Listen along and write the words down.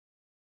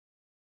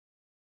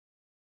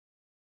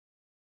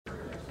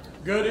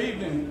Good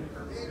evening.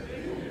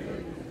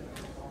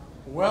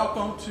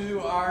 Welcome to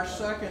our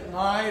second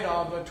night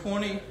of the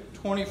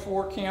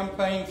 2024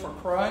 Campaign for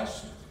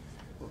Christ.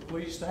 We're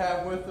pleased to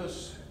have with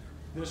us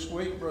this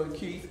week Brother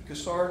Keith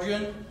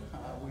Kasarjian.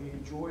 We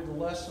enjoyed the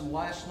lesson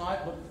last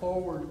night. Look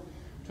forward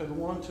to the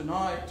one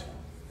tonight.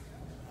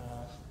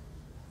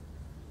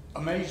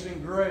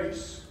 Amazing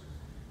Grace.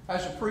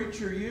 As a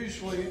preacher,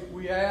 usually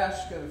we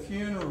ask at a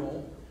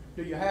funeral,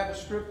 do you have a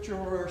scripture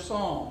or a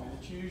song?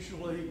 It's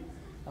usually,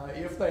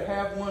 if they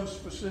have one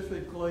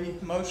specifically,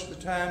 most of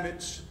the time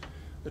it's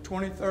the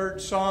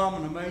 23rd Psalm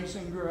and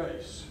Amazing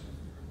Grace.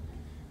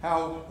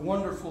 How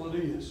wonderful it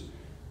is.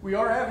 We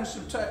are having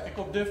some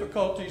technical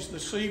difficulties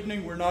this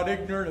evening. We're not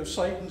ignorant of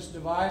Satan's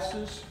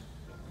devices.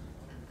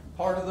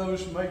 Part of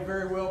those may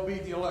very well be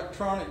the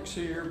electronics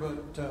here,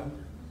 but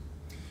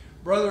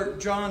Brother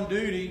John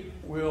Duty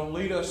will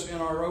lead us in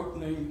our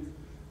opening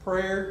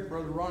prayer.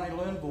 Brother Ronnie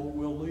Linville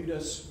will lead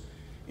us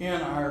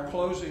in our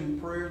closing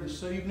prayer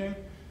this evening.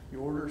 The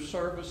order of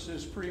service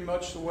is pretty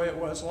much the way it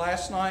was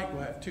last night.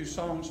 We'll have 2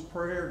 songs of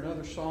prayer,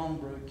 another song,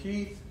 Brother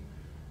Keith,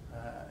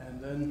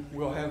 and then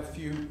we'll have a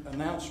few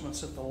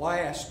announcements at the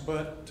last.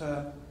 But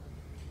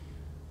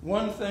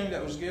one thing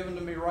that was given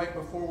to me right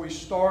before we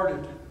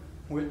started,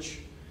 which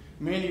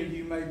many of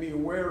you may be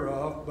aware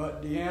of,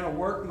 but Deanna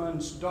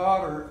Workman's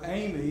daughter,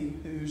 Amy,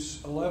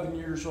 who's 11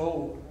 years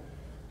old,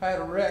 had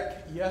a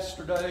wreck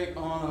yesterday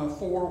on a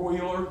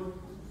 4-wheeler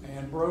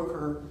and broke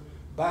her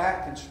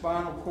back and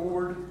spinal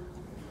cord.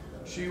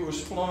 She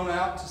was flown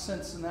out to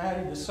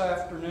Cincinnati this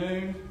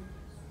afternoon.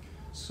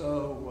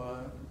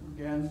 So,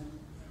 again,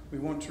 we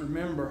want to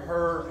remember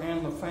her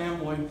and the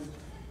family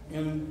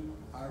in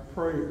our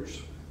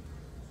prayers.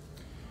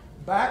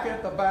 Back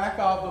at the back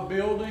of the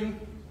building,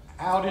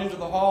 out into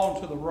the hall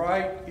and to the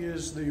right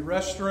is the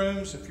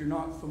restrooms, if you're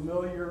not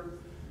familiar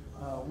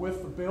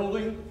with the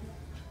building.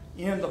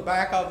 In the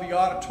back of the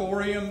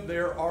auditorium,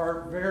 there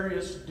are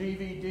various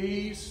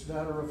DVDs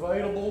that are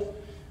available.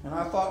 And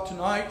I thought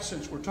tonight,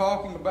 since we're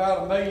talking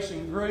about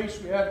Amazing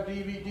Grace, we have a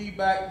DVD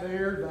back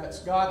there that's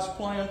God's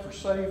plan for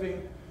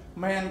saving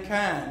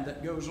mankind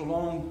that goes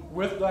along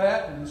with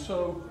that. And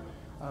so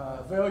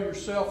avail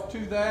yourself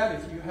to that.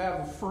 If you have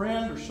a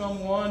friend or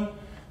someone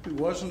who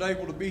wasn't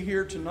able to be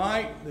here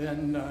tonight,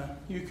 then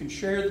you can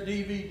share the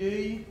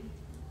DVD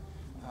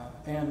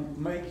and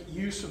make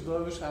use of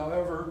those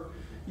however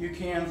you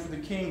can for the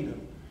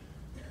kingdom.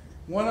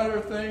 One other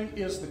thing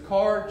is the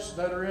cards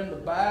that are in the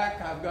back.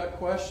 I've got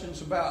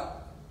questions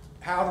about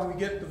how do we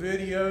get the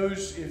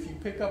videos. If you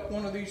pick up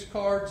one of these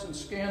cards and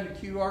scan the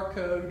QR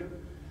code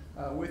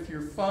with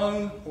your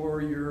phone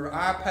or your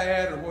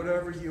iPad or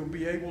whatever, you'll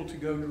be able to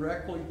go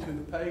directly to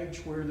the page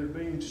where they're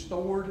being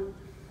stored,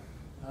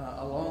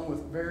 along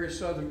with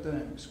various other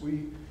things.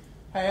 We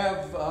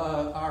have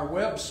our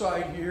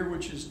website here,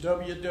 which is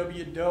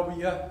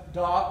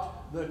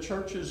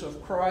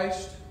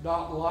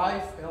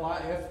www.thechurchesofchrist.life,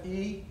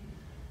 L-I-F-E.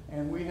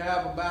 And we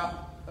have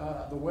about,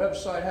 the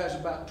website has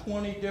about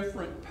 20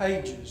 different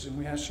pages, and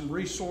we have some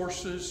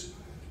resources.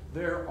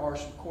 There are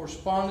some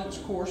correspondence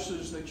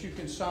courses that you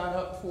can sign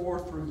up for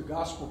through the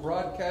Gospel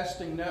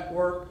Broadcasting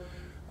Network,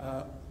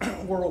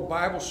 World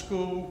Bible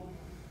School.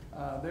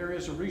 There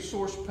is a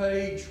resource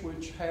page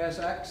which has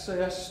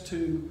access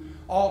to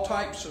all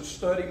types of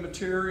study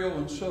material,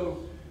 and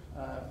so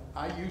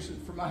I use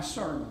it for my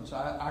sermons.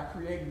 I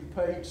created the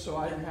page so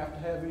I didn't have to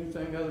have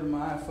anything other than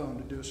my iPhone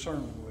to do a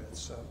sermon with.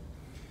 So,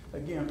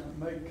 again,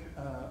 make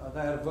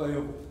that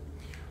available.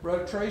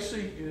 Brother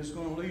Tracy is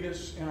going to lead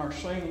us in our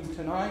singing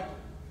tonight.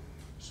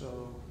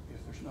 So,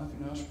 if there's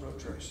nothing else, Brother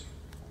Tracy.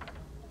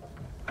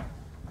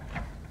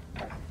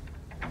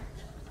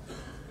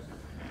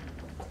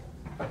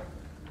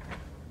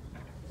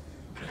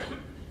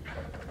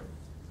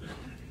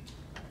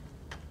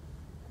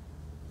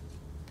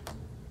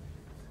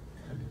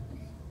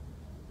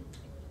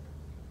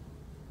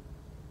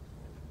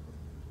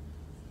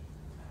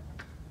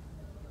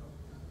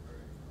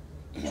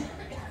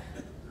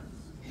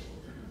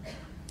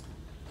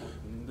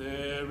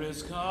 There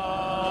is coming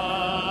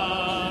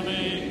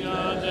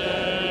a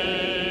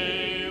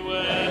day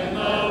when the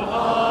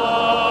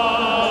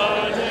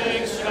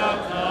heartaches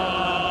shall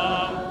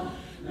come.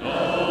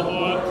 No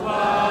more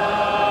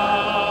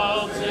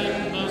clouds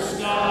in the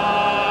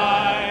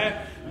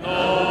sky,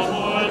 no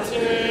more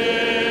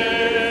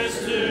tears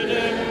to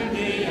dim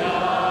the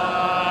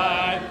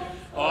eye.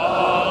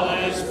 All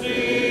is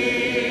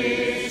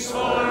peace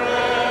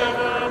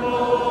forevermore.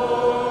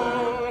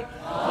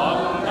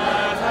 On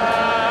that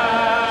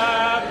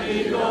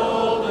happy golden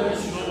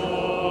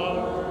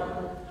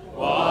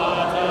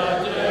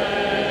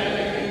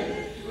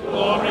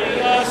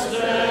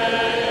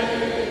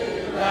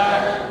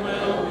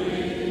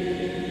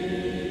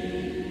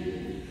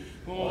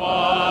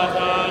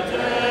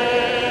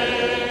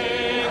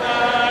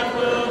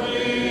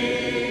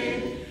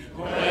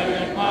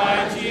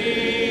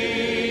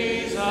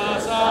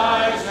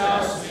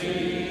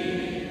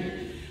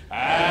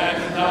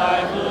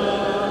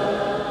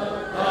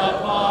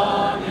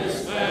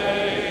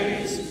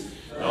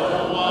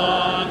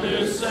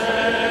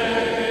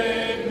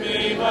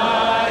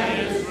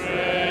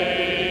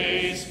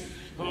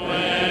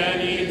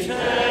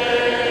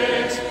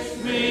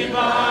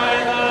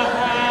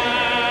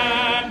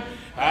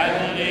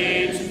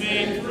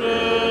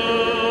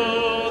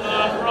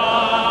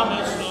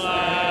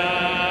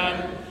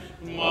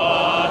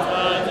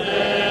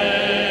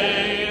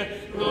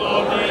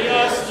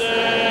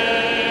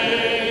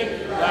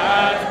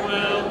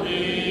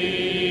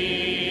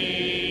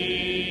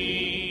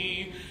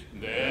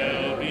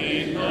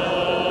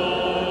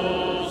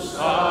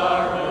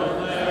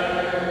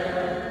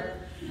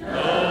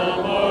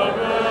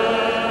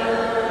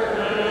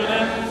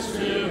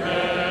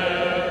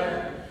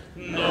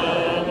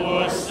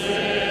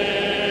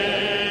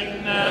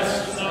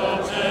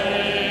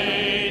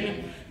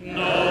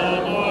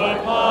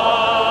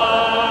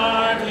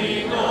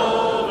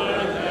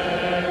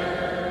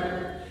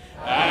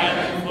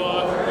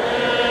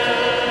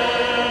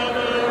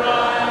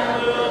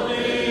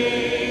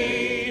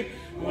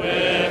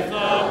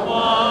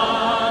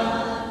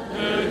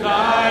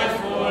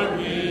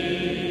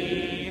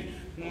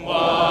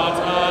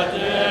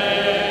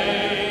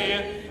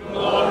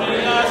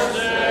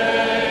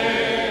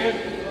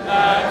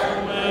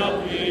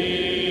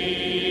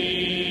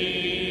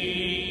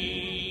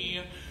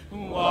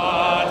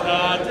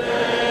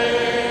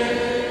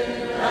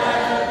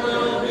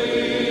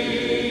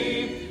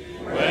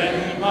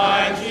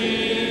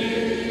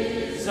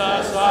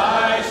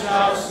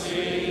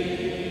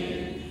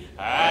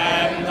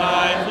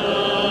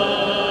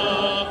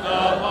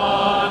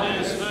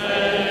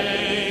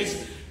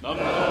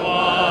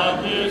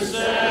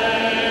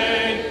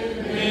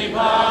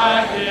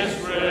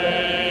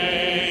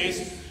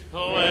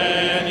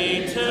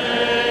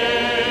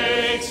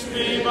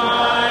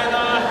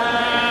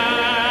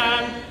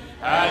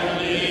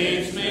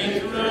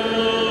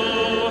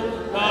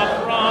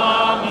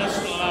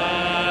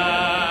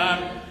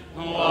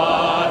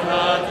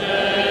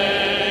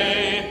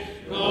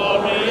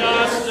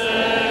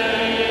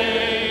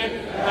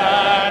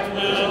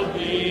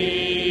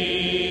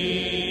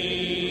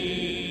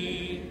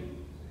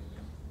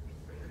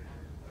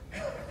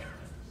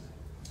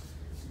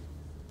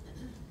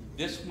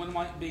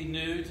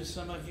new to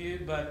some of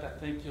you, but I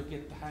think you'll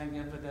get the hang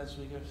of it as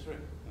we go through.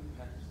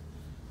 Okay?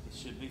 It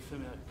should be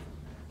familiar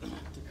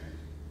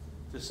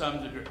to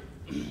some degree.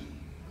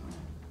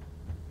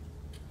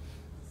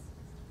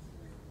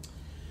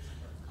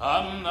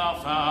 Come, thou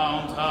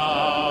fount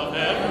of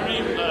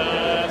every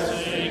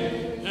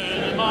blessing,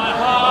 fill my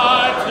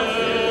heart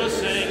to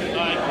sing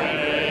thy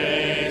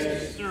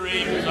praise.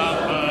 Streams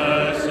of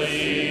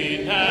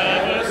mercy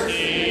never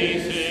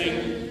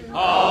ceasing,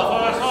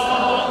 offer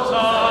songs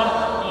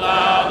of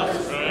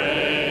loudest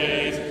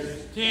praise.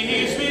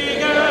 Teach me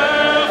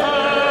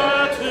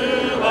ever to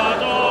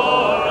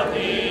adore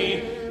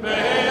thee,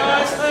 may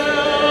I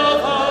still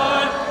thy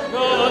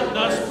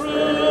goodness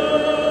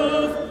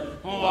prove,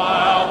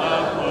 while the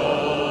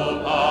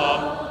hope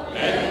of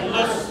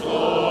endless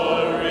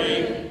glory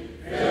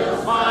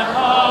fills my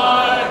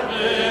heart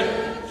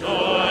with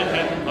joy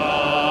and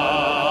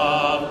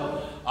love.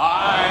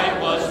 I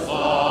was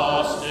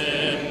lost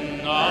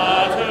in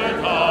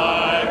utter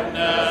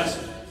darkness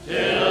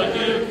till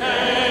you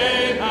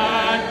came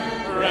and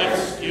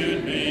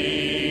rescued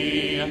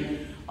me.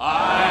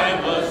 I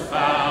was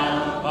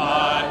found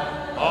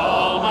by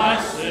all my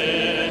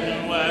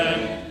sin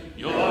when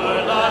your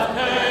love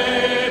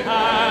came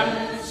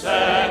and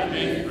set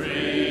me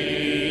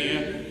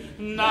free.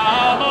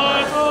 Now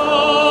my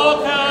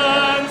soul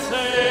can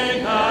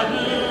sing a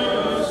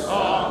new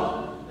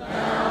song.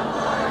 Now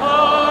my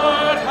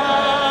heart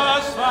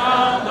has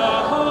found a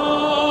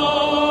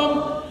home.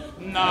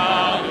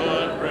 Now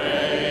your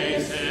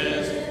grace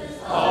is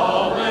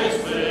always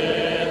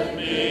with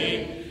me,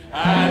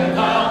 and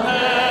I'll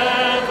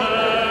never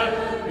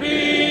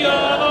be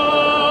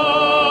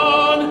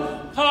alone.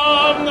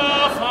 Come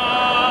thou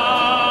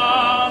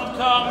fount,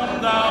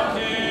 come thou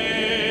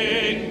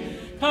King,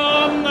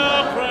 come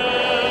thou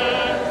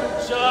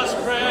precious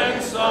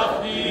Prince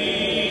of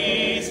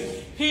Peace.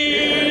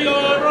 Hear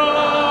your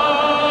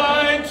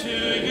bride, to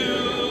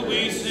you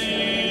we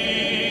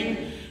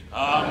sing.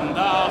 Come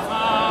thou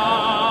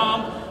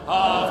fount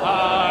of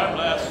our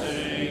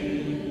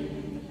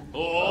blessing.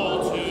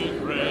 Oh, to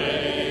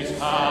grace,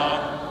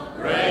 how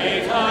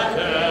great a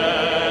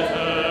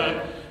debtor,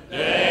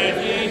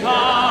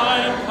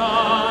 divine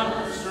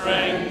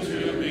constraint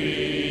to be.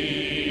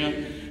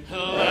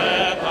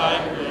 Let thy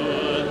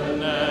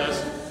goodness,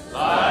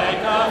 like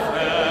a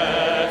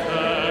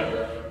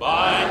fetter,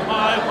 bind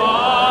my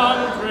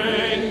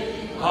wandering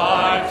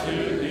heart to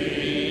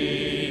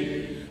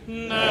thee.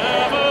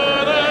 Never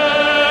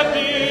let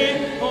me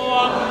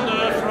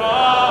wander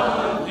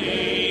from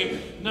thee.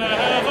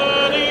 Never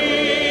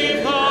leave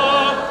the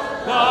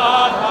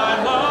God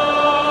I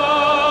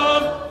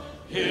love.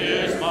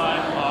 Here's my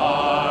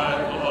heart,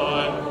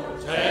 Lord,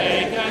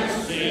 take and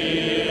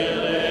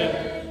seal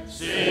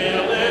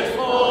it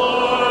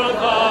for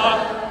the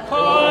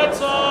courts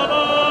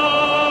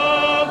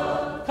above.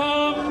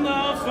 Come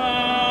thou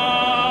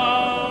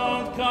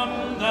fount, come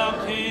thou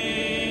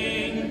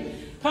King,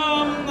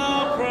 come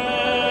thou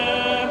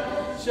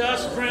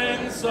precious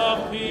Prince of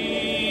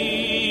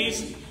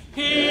Peace.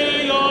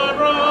 Hear your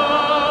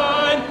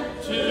bride,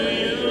 to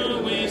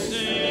you we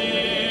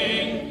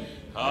sing.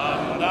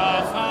 Come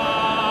thou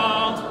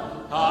fount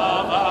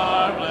of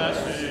our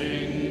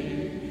blessing.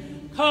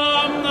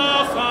 Come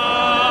thou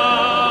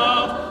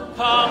fount,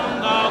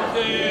 come thou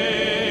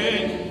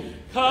King,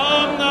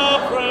 come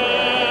thou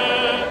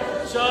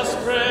precious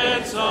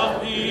Prince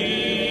of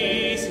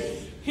Peace.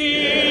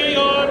 Hear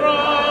your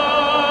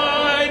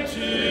bride, to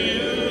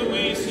you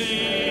we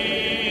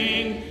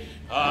sing.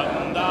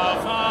 Come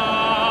thou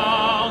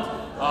fount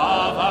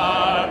of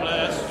our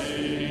blessing.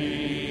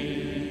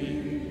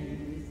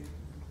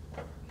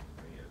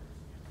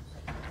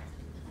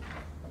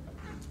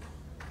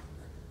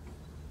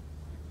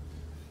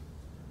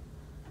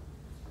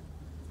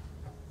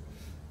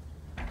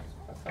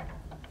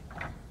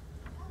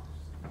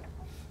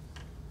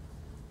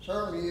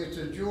 Certainly, it's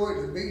a joy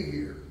to be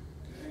here.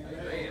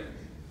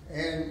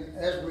 And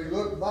as we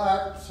look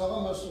back,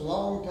 Psalmist a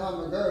long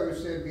time ago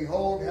said,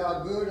 "Behold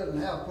how good and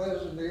how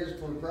pleasant it is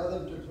for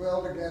brethren to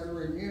dwell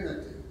together in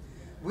unity."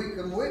 We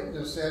can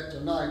witness that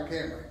tonight,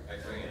 can't we?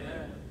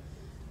 Amen.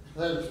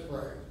 Let us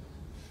pray.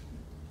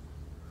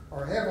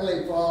 Our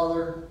Heavenly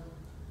Father,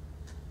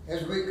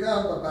 as we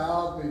come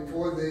about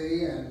before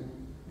Thee and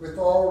with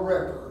all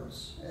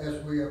reverence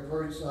as we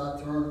approach Thy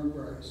throne of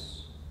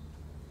grace,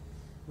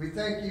 we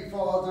thank You,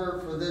 Father,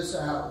 for this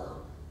hour.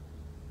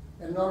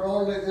 And not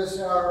only this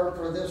hour,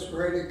 for this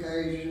great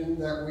occasion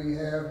that we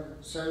have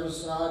set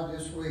aside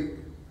this week,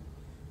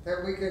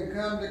 that we can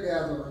come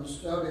together and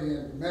study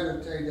and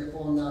meditate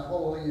upon Thy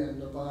holy and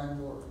divine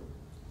word.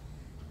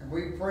 And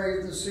we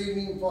pray this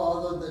evening,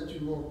 Father, that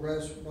You will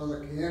bless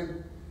Brother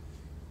Ken,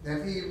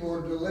 that he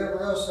will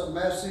deliver us a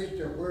message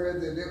to where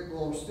that it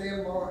will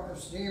esteem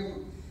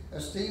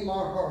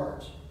our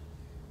hearts,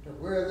 to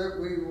where that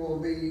we will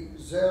be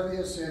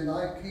zealous in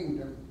Thy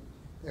kingdom,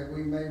 that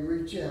we may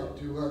reach out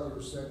to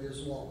others that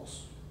is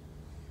lost.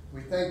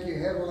 We thank You,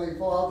 Heavenly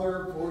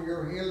Father, for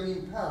Your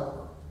healing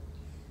power.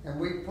 And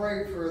we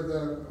pray for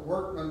the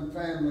Workman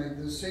family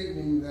this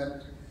evening,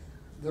 that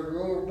the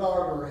little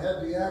daughter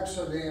had the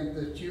accident,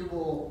 that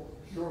your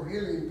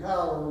healing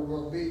power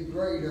will be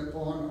great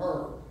upon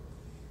her,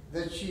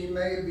 that she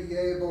may be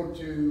able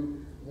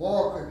to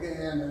walk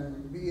again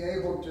and be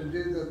able to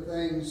do the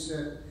things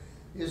that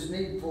is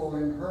needful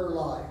in her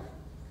life.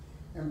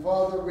 And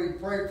Father, we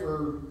pray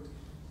for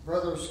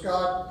Brother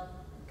Scott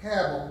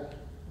Cabell,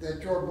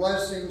 that your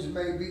blessings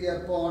may be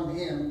upon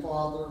him,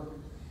 Father,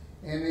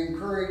 and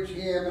encourage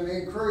him and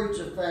encourage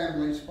the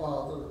families,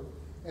 Father,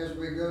 as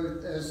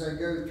they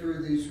go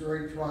through these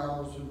great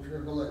trials and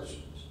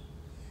tribulations.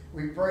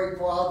 We pray,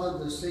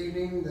 Father, this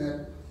evening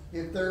that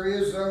if there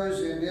is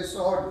those in this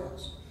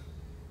audience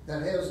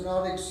that has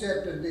not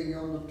accepted thee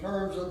on the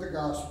terms of the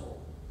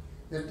gospel,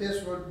 that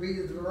this would be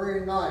the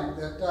very night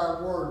that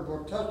thy word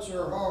will touch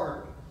their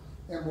heart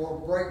and will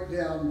break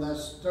down that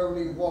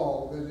stony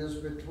wall that is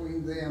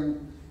between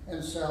them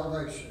and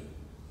salvation.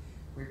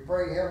 We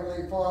pray,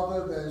 Heavenly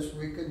Father, that as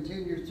we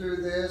continue through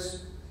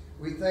this,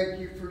 we thank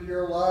you for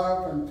your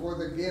love and for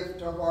the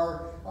gift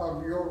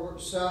of your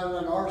Son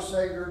and our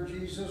Savior,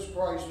 Jesus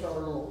Christ our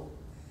Lord.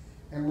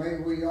 And may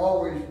we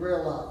always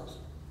realize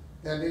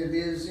that it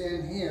is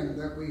in him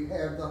that we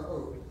have the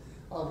hope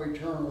of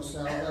eternal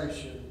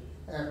salvation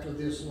after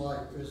this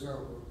life is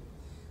over.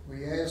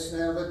 We ask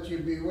now that you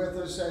be with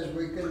us as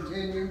we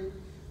continue.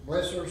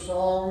 Bless our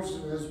songs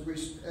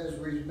as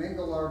we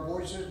mingle our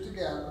voices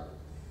together,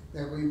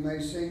 that we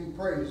may sing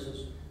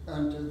praises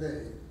unto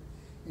thee.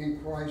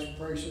 In Christ's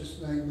precious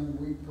name and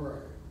we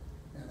pray.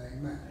 And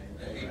amen.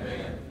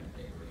 Amen.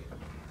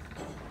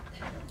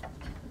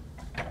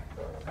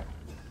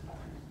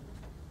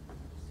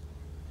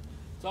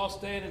 Let's all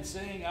stand and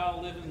sing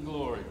I'll Live in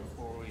Glory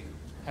before we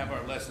have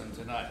our lesson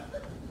tonight.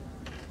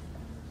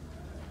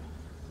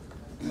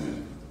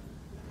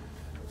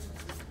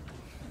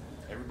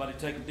 Everybody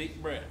take a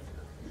deep breath.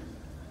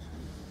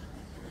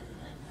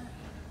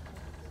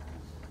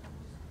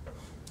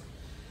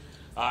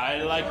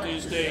 I like to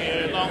stay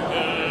here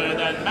longer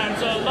than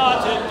man's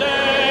allotted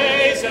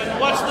days and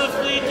watch the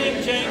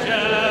fleeting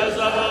changes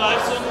of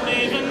life's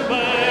uneven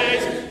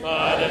ways.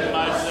 But if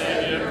my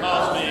Savior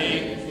calls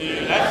me,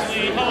 he lets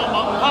me home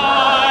on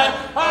high.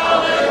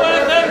 I'll live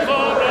with him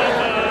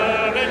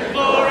forever in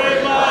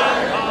glory by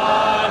and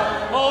by.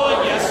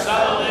 Oh yes,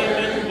 I'll live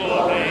in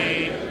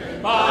glory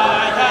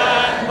by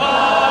and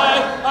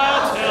by.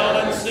 I'll tell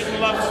and sing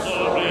love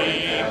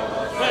story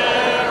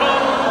there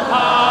on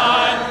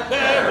high,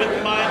 there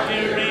with my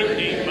dear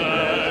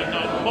Redeemer,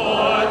 no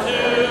more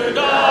to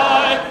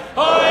die.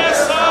 Oh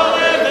yes, I'll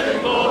live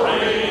in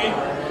glory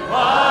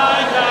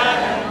by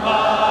and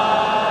by.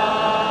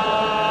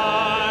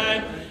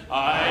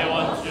 I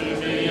want to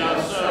be of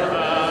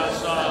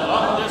service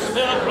along this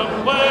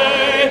pilgrim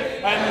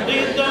way and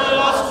lead the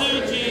lost to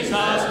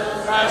Jesus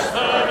as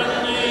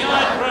fervently I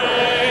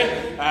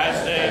pray.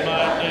 As day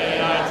by day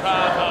I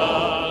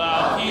travel,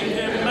 I'll keep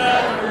him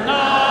ever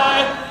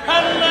nigh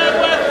and live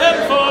with him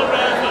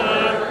forever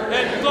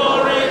in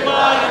glory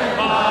by and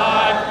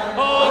by.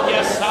 Oh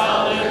yes,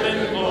 I'll live in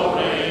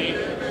glory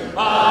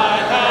by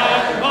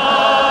and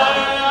by.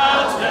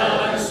 I'll tell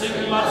and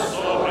sing love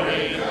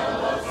story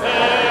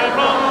there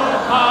on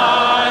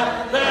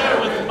high, there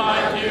with my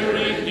dear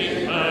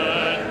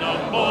Redeemer, no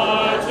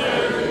more to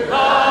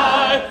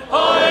die.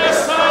 Oh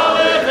yes, I'll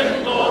live in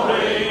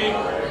glory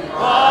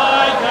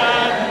by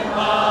and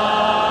by.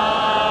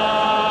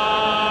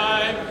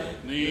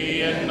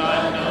 The end I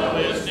know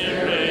is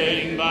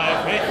nearing,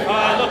 by faith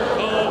I look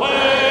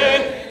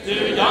away to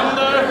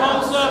yonder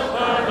homes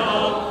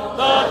eternal,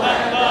 the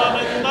land of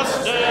endless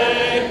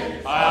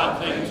day. I'll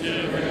cling to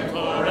him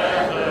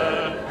forever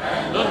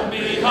and look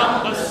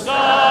beyond the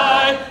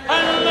sky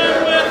and live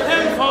with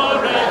him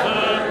forever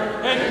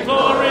in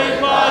glory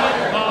by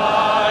and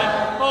by.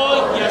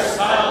 Oh yes,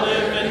 I'll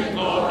live in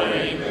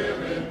glory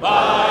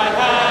by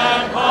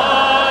and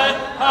by.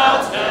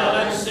 I'll tell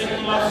and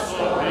sing love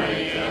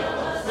story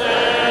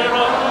there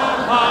on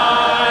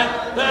high,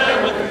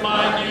 there with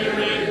my dear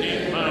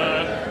Redeemer,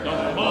 no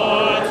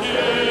more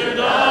to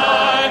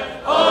die.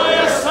 Oh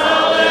yes,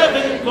 I'll live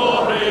in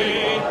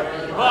glory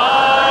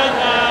by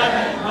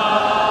and by.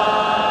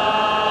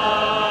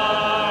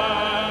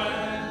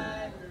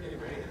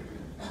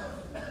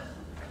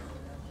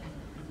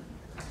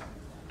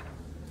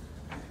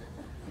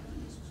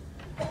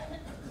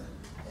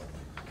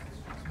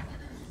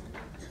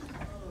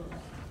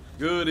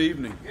 Good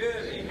evening.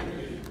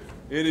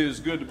 It is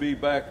good to be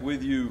back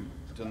with you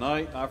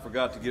tonight. I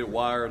forgot to get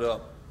wired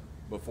up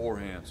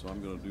beforehand, so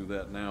I'm going to do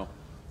that now.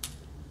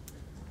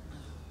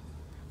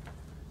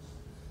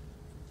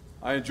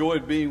 I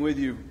enjoyed being with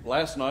you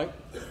last night.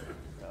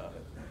 I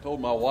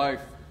told my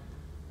wife,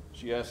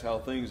 she asked how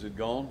things had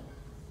gone.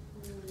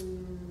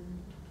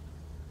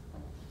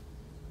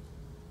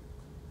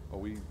 Are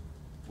we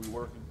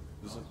working?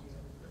 This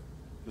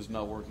is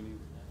not working either.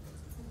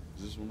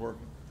 Is this one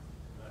working?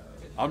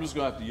 I'm just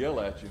going to have to yell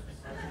at you,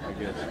 I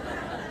guess.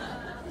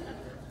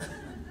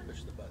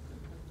 Push the button.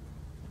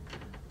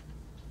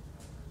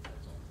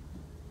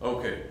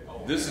 Okay,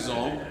 this is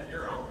on.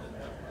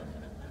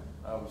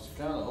 I was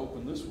kind of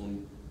hoping this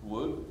one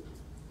would.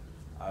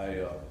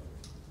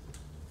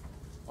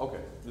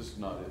 Okay, this is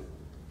not it.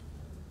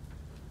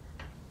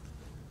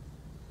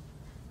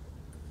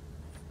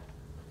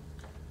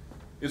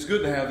 It's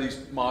good to have these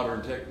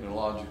modern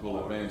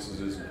technological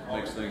advances. It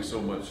makes things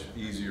so much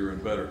easier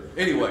and better.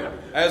 Anyway,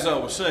 as I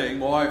was saying,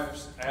 my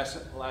wife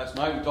asked last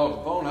night, we talked on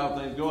the phone, how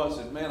things go. I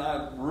said, man,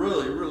 I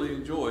really, really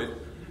enjoyed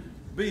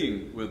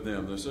being with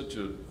them. They're such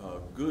a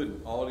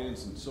good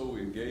audience and so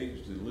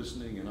engaged in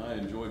listening, and I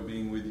enjoyed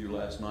being with you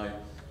last night.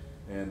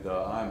 And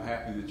I'm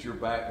happy that you're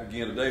back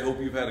again today. Hope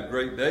you've had a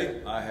great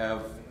day. I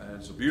have, and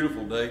it's a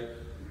beautiful day.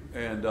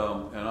 And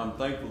I'm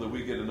thankful that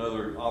we get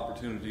another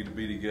opportunity to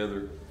be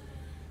together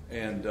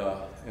and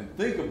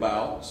think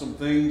about some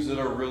things that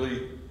are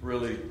really,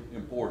 really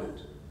important.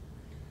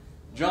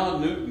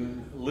 John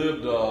Newton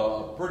lived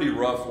a pretty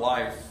rough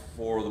life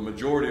for the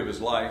majority of his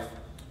life.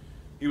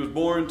 He was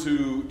born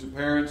to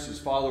parents. His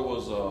father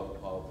was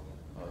a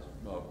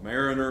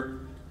mariner.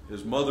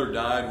 His mother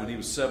died when he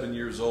was 7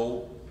 years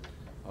old.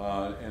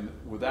 And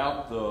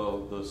without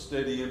the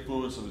steady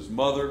influence of his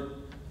mother,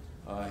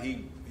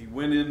 he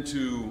went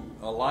into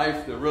a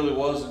life that really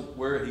wasn't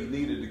where he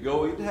needed to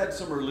go. He'd had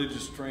some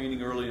religious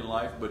training early in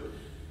life, but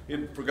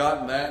he'd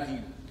forgotten that. He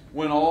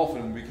went off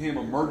and became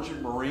a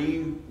merchant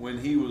marine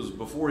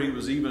before he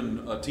was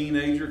even a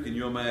teenager. Can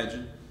you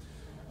imagine?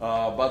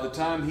 By the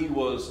time he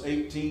was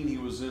 18, he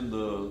was in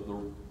the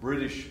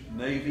British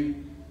Navy.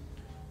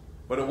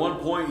 But at one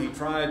point, he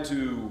tried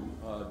to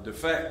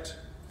defect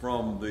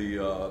from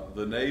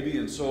the Navy,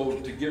 and so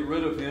to get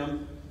rid of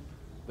him,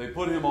 they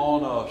put him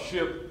on a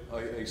ship,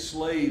 a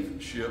slave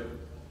ship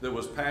that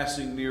was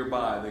passing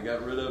nearby. They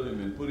got rid of him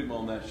and put him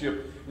on that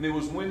ship. And it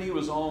was when he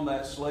was on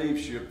that slave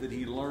ship that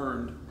he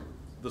learned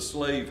the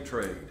slave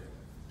trade.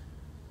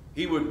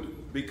 He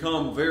would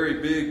become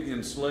very big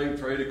in slave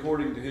trade.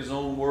 According to his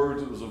own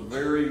words, it was a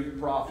very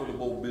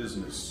profitable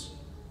business.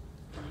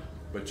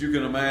 But you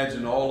can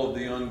imagine all of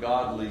the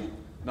ungodly,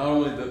 not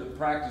only the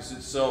practice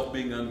itself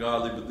being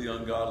ungodly, but the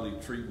ungodly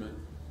treatment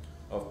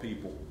of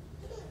people.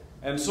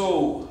 And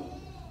so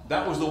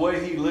that was the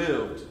way he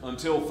lived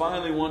until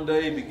finally one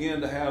day he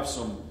began to have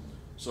some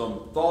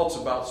thoughts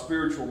about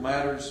spiritual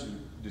matters and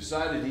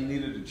decided he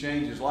needed to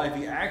change his life.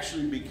 He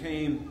actually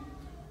became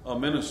a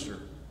minister.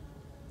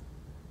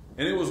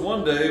 And it was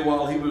one day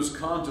while he was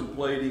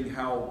contemplating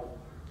how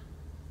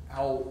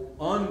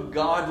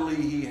ungodly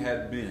he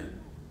had been,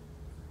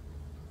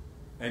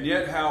 and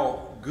yet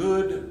how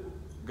good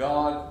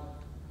God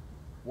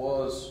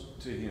was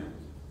to him.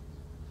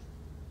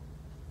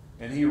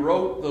 And he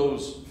wrote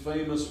those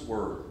famous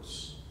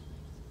words,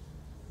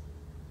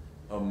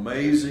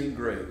 "Amazing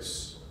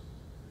grace,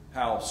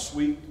 how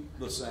sweet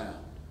the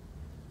sound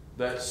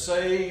that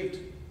saved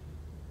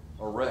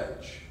a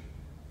wretch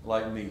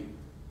like me.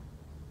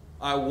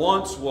 I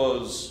once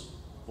was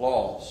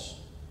lost,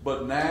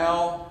 but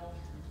now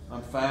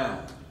I'm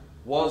found.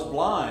 Was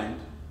blind,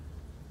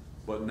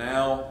 but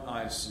now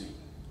I see."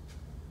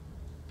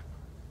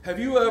 Have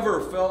you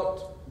ever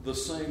felt the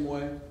same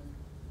way?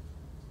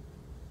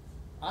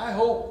 I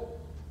hope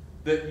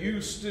that you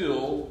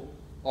still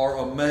are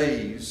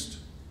amazed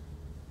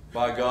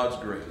by God's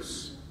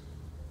grace.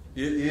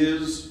 It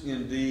is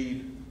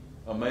indeed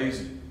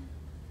amazing.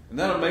 And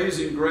that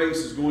amazing grace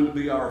is going to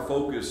be our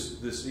focus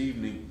this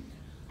evening.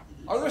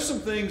 Are there some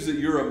things that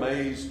you're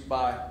amazed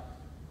by?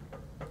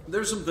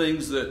 There's some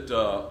things that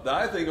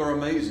I think are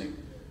amazing.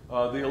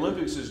 The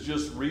Olympics has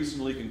just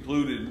recently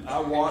concluded. I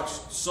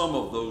watched some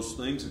of those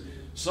things.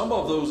 Some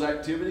of those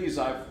activities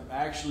I've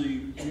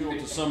actually,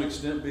 to some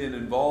extent been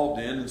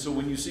involved in. And so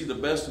when you see the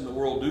best in the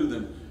world do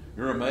them,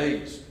 you're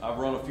amazed. I've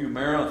run a few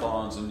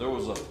marathons, and there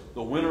was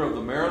the winner of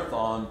the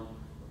marathon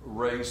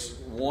race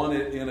won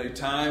it in a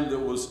time that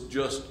was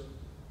just,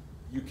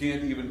 you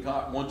can't even,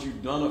 once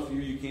you've done a few,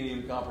 you can't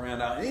even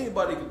comprehend how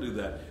anybody could do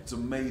that. It's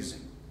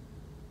amazing.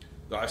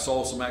 I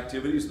saw some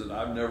activities that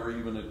I've never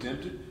even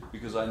attempted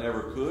because I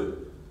never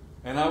could,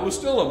 and I was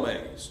still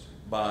amazed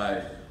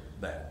by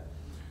that.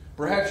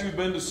 Perhaps you've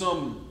been to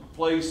some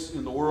place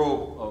in the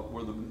world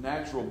where the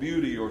natural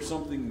beauty or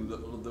something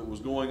that was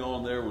going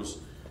on there was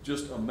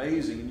just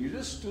amazing, and you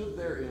just stood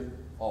there in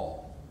awe.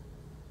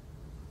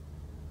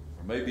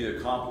 Or maybe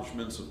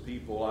accomplishments of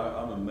people.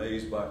 I'm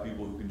amazed by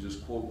people who can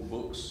just quote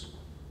books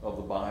of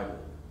the Bible.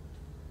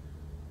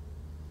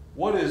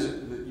 What is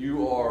it that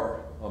you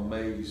are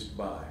amazed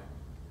by?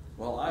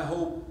 Well, I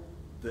hope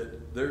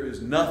that there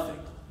is nothing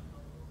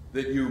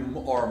that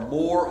you are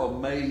more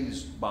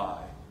amazed by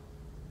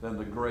than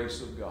the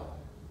grace of God.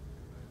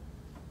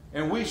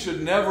 And we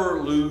should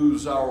never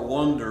lose our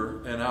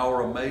wonder and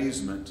our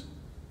amazement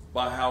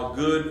by how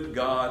good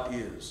God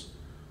is.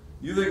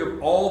 You think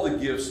of all the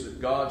gifts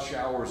that God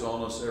showers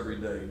on us every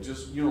day.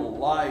 Just,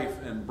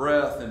 life and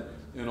breath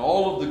and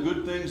all of the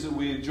good things that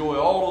we enjoy,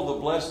 all of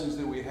the blessings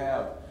that we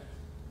have.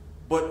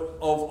 But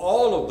of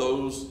all of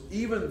those,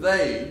 even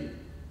they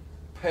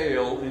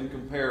pale in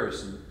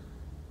comparison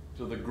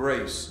to the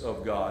grace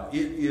of God.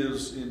 It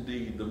is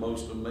indeed the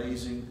most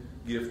amazing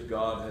gift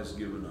God has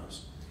given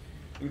us.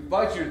 I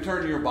invite you to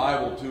turn your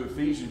Bible to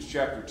Ephesians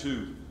chapter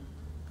 2,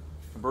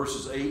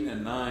 verses 8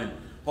 and 9.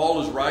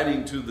 Paul is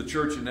writing to the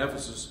church in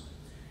Ephesus,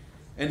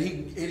 and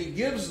he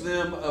gives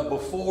them a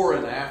before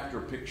and after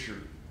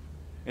picture.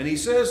 And he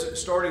says,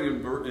 starting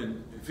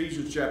in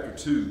Ephesians chapter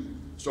 2,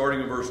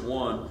 starting in verse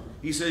 1,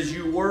 he says,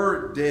 "You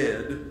were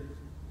dead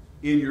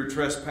in your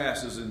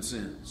trespasses and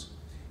sins,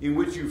 in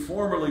which you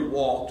formerly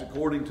walked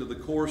according to the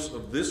course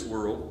of this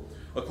world,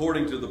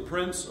 according to the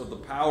prince of the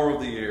power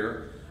of the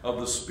air, of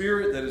the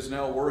spirit that is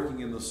now working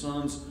in the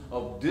sons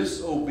of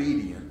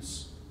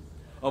disobedience.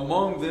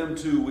 Among them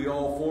too we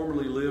all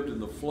formerly lived in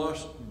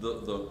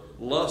the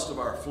lust of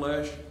our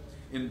flesh,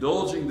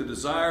 indulging the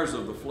desires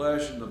of the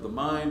flesh and of the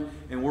mind,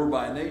 and were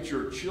by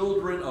nature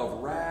children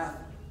of wrath,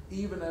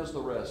 even as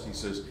the rest." He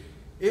says,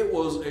 it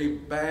was a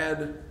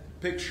bad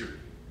picture.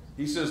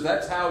 He says,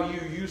 that's how you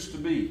used to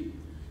be.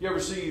 You ever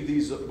see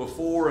these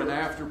before and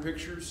after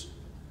pictures?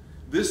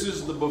 This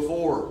is the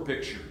before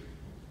picture.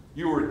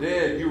 You were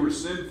dead, you were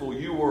sinful,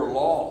 you were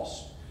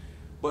lost.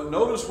 But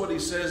notice what he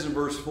says in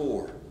verse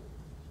 4.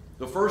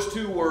 The first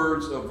two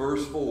words of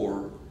verse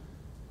 4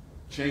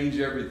 change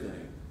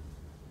everything.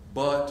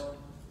 But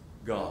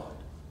God.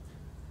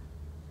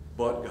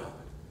 But God.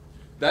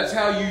 That's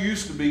how you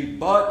used to be,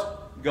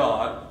 but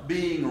God,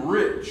 being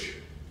rich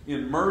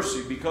in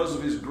mercy because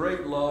of his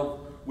great love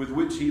with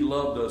which he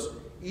loved us,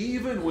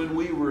 even when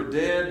we were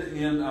dead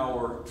in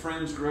our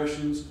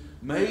transgressions,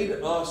 made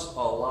us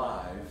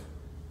alive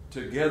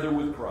together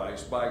with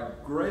Christ. By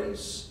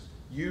grace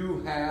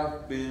you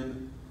have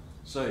been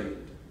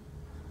saved.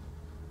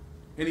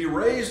 And he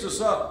raised us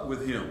up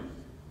with him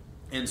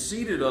and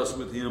seated us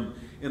with him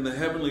in the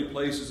heavenly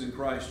places in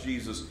Christ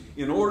Jesus,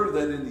 in order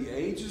that in the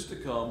ages to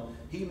come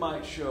he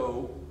might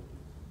show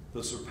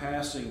the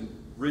surpassing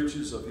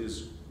riches of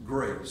his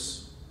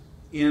grace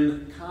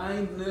in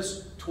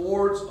kindness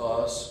towards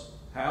us.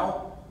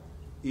 How?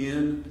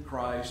 In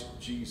Christ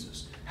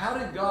Jesus. How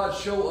did God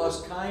show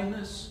us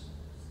kindness?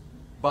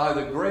 By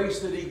the grace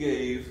that he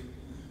gave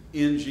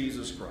in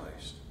Jesus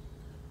Christ.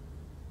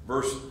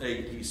 Verse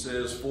 8, he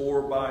says,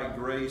 "For by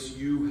grace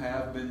you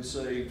have been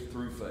saved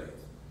through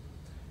faith,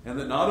 and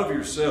that not of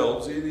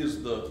yourselves, it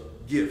is the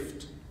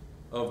gift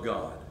of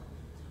God,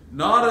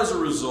 not as a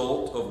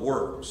result of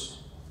works,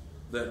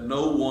 that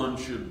no one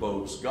should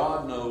boast."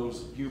 God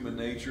knows human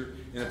nature,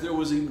 and if there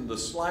was even the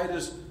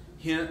slightest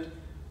hint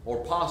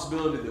or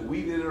possibility that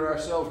we did it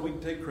ourselves, we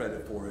can take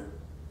credit for it.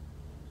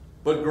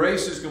 But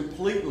grace is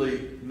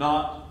completely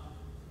not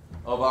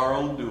of our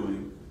own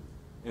doing,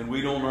 and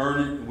we don't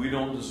earn it, and we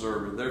don't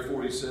deserve it.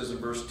 Therefore, he says in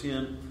verse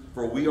 10,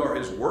 "For we are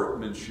his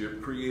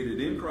workmanship, created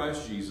in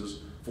Christ Jesus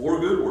for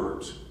good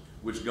works,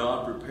 which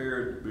God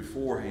prepared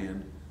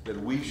beforehand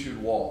that we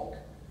should walk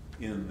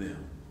in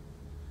them."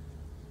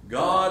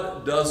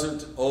 God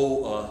doesn't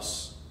owe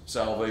us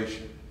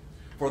salvation.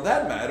 For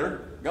that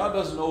matter, God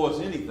doesn't owe us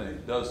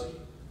anything, does he?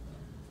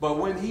 But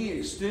when he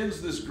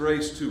extends this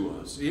grace to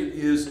us, it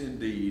is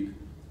indeed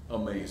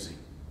amazing.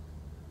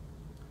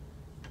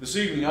 This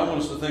evening, I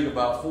want us to think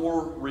about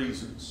 4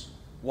 reasons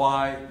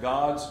why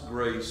God's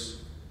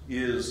grace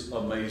is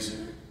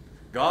amazing.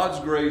 God's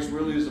grace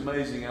really is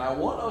amazing, and I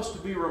want us to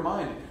be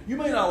reminded. You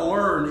may not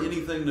learn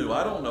anything new.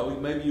 I don't know.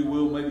 Maybe you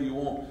will, maybe you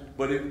won't.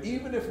 But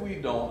even if we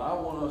don't, I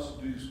want us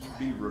to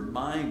be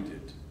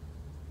reminded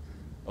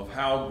of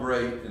how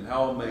great and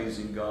how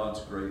amazing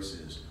God's grace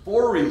is.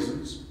 4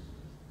 reasons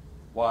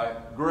why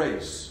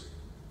grace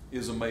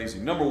is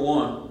amazing. Number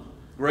 1,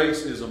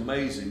 grace is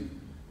amazing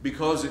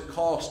because it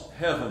cost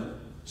heaven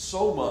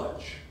so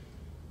much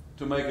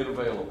to make it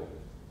available.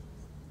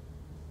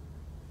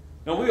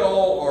 Now, we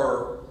all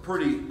are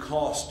pretty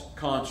cost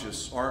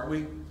conscious, aren't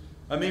we?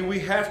 I mean, we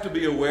have to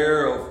be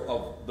aware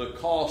of the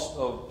cost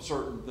of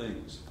certain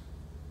things.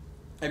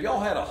 Have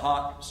y'all had a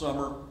hot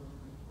summer,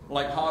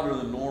 like hotter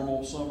than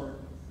normal summer?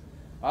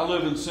 I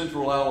live in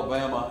central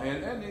Alabama,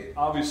 and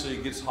obviously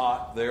it gets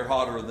hot there,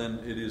 hotter than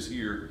it is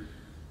here.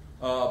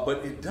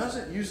 But it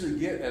doesn't usually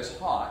get as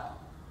hot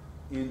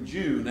in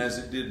June as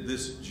it did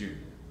this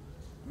June.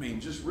 I mean,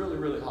 just really,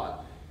 really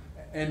hot.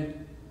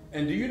 And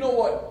do you know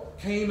what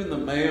came in the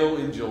mail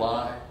in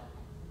July?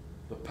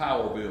 The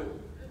power bill.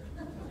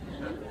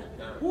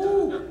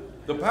 Woo!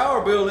 The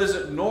power bill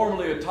isn't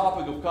normally a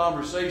topic of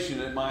conversation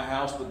at my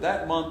house, but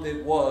that month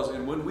it was.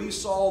 And when we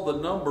saw the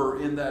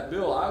number in that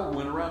bill, I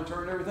went around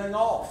turning everything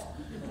off.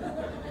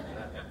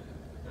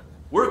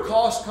 We're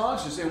cost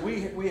conscious, and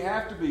we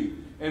have to be.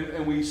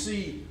 And we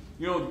see,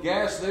 you know,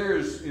 gas there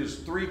is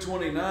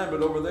 $3.29,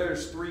 but over there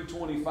is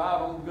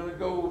 $3.25. I'm going to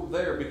go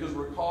there because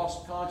we're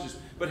cost conscious.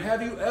 But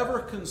have you ever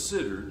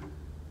considered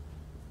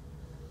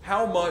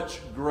how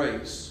much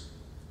grace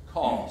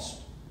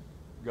cost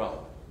God?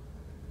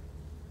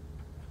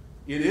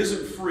 It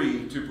isn't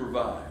free to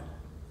provide.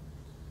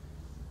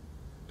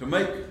 To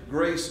make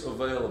grace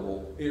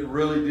available, it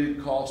really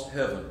did cost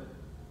heaven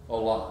a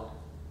lot.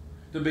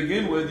 To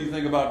begin with, you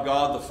think about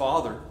God the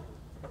Father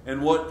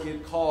and what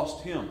it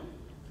cost him.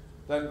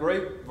 That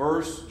great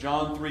verse,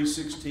 John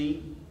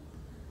 3:16.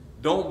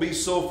 Don't be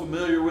so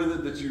familiar with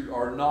it that you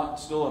are not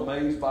still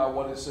amazed by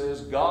what it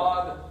says.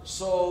 God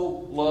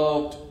so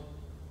loved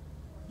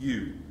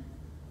you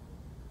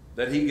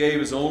that He gave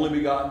His only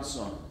begotten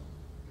Son.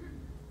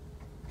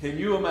 Can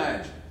you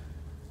imagine?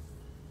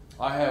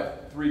 I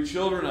have 3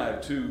 children, I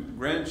have 2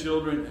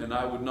 grandchildren, and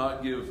I would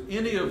not give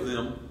any of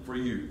them for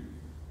you.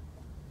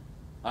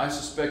 I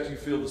suspect you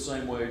feel the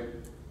same way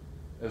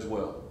as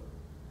well.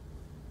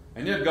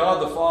 And yet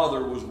God the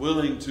Father was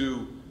willing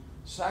to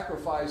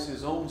sacrifice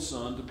His own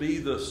Son to be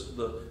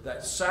that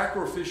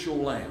sacrificial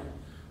lamb.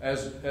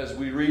 As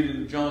we read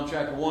in John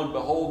chapter 1,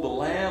 behold the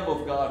Lamb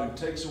of God who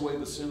takes away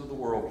the sin of the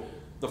world.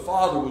 The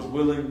Father was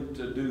willing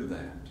to do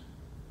that.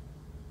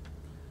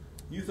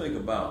 You think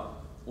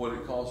about what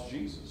it cost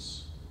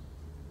Jesus.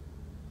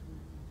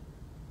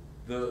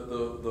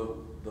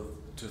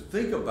 To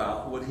think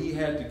about what He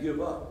had to give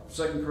up.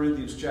 2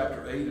 Corinthians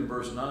chapter 8 and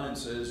verse 9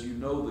 says, you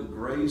know the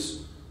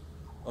grace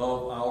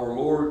of our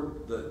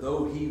Lord, that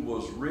though He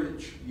was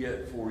rich,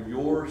 yet for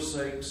your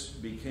sakes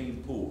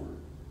became poor,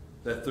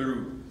 that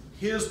through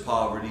His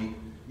poverty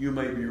you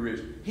may be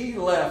rich. He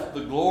left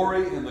the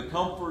glory and the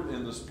comfort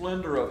and the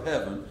splendor of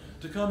heaven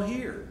to come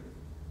here.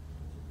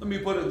 Let me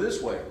put it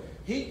this way.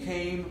 He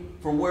came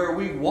from where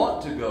we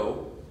want to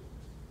go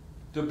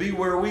to be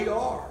where we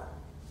are.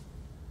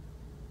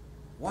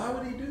 Why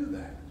would He do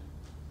that?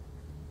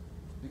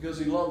 Because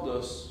He loved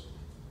us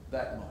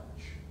that much.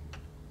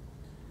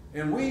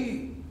 And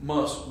we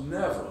must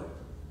never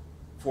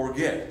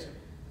forget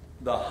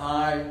the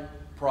high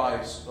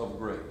price of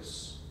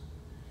grace.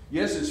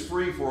 Yes, it's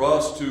free for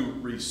us to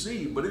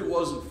receive, but it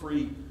wasn't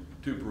free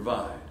to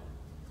provide.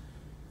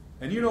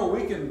 And you know,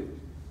 we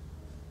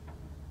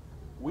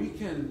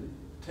can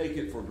take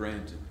it for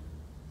granted.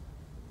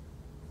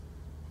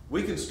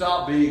 We can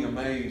stop being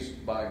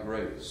amazed by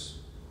grace.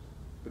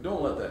 But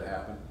don't let that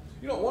happen.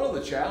 You know, one of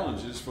the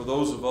challenges for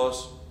those of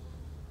us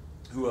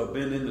who have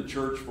been in the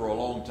church for a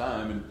long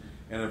time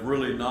and have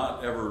really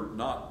not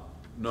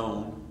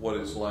known what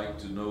it's like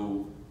to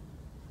know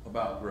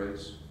about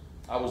grace.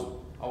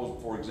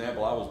 For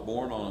example, I was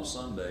born on a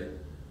Sunday,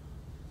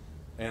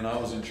 and I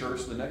was in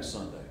church the next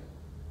Sunday,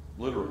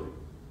 literally.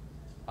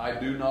 I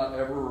do not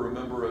ever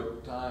remember a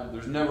time,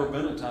 there's never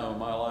been a time in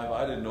my life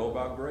I didn't know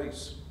about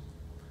grace.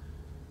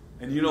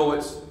 And you know,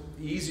 it's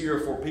easier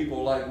for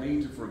people like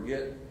me to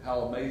forget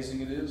how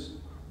amazing it is.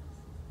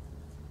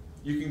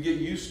 You can get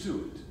used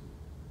to it.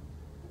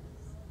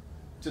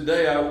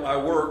 Today I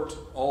worked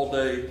all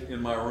day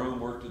in my room,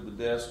 worked at the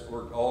desk,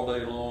 worked all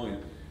day long,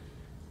 and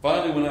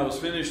finally when I was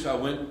finished I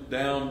went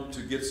down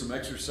to get some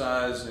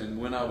exercise, and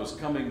when I was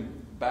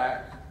coming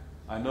back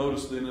I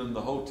noticed that in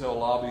the hotel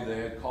lobby they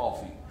had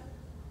coffee.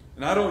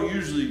 And I don't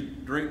usually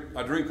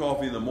drink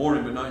coffee in the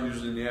morning, but not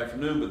usually in the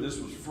afternoon, but this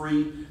was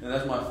free, and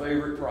that's my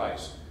favorite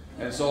price.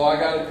 And so I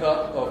got a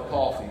cup of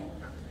coffee,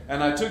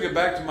 and I took it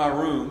back to my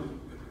room.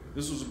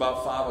 This was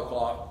about 5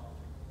 o'clock.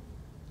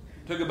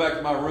 Took it back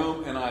to my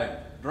room, and I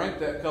drank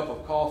that cup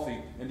of coffee.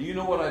 And do you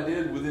know what I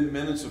did within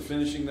minutes of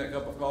finishing that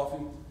cup of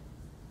coffee?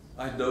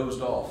 I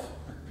dozed off.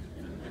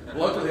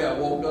 Luckily, I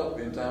woke up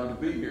in time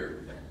to be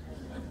here.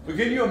 But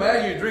can you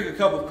imagine you drink a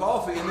cup of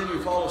coffee and then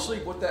you fall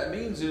asleep? What that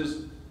means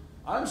is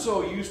I'm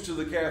so used to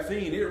the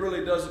caffeine, it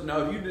really doesn't. Now,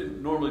 if you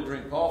didn't normally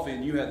drink coffee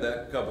and you had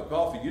that cup of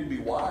coffee, you'd be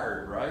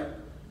wired, right?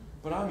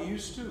 But I'm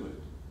used to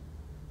it.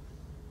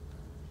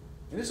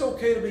 And it's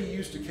okay to be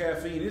used to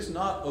caffeine. It's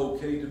not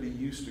okay to be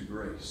used to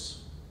grace.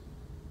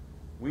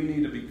 We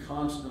need to be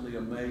constantly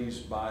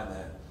amazed by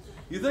that.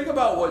 You think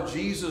about what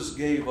Jesus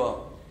gave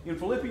up. In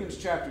Philippians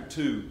chapter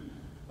 2,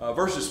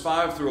 verses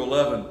 5 through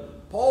 11,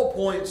 Paul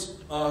points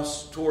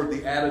us toward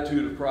the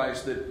attitude of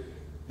Christ,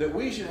 that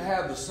we should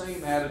have the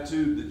same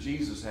attitude that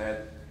Jesus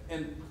had.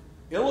 And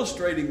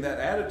illustrating that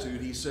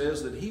attitude, he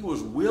says that he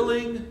was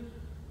willing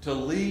to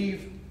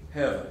leave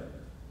heaven.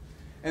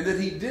 And that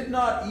he did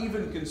not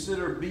even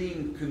consider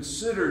being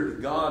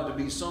considered God to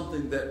be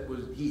something that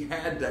he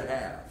had to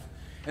have.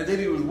 And that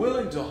he was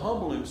willing to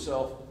humble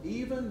himself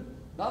even,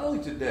 not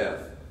only to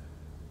death,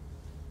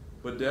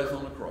 but death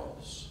on a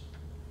cross.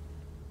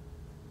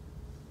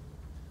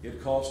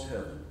 It cost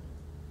heaven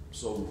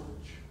so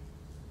much.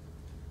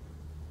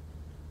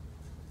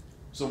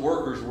 Some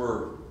workers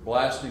were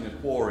blasting a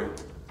quarry,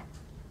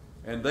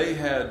 and they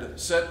had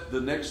set the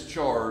next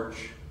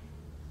charge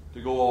to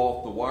go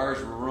off. The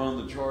wires were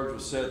run, the charge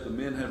was set, the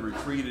men had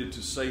retreated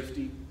to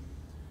safety,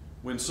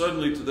 when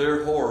suddenly, to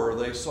their horror,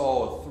 they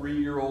saw a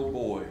 3-year-old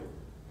boy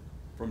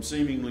from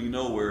seemingly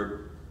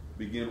nowhere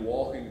begin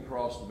walking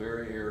across the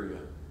very area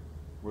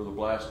where the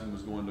blasting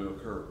was going to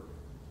occur.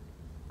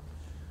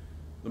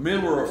 The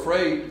men were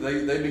afraid.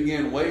 They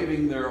began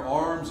waving their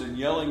arms and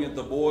yelling at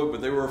the boy,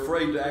 but they were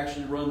afraid to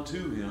actually run to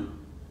him.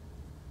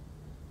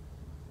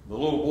 The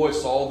little boy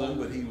saw them,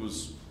 but he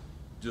was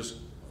just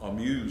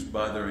amused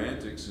by their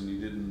antics, and he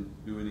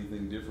didn't do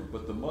anything different.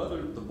 But the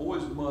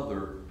boy's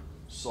mother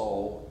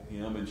saw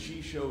him, and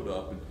she showed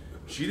up, and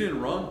she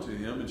didn't run to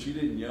him, and she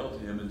didn't yell to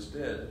him.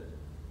 Instead,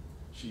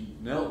 she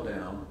knelt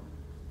down,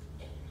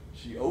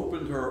 she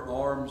opened her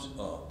arms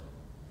up,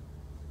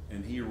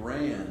 and he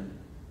ran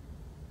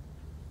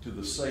to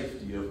the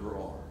safety of her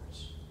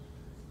arms,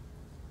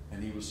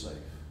 and he was safe.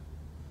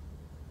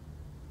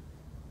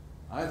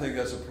 I think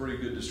that's a pretty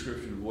good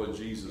description of what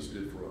Jesus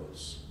did for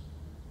us.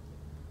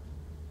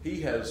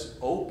 He has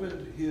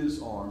opened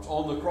his arms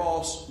on the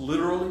cross,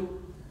 literally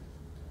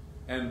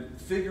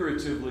and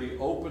figuratively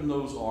opened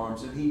those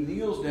arms, and he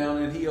kneels down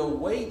and he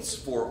awaits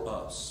for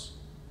us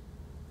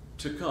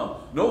to come.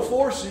 No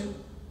forcing,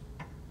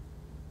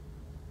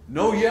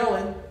 no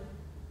yelling,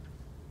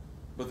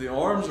 but the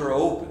arms are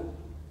open,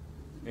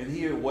 and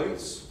he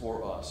awaits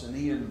for us, and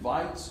he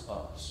invites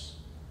us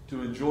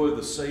to enjoy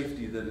the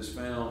safety that is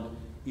found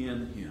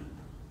in him.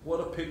 What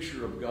a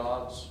picture of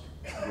God's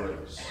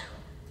grace.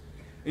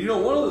 And you know,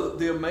 one of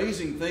the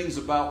amazing things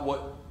about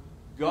what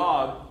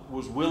God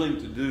was willing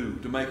to do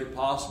to make it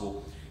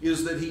possible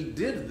is that he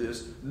did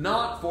this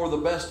not for the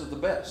best of the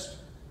best.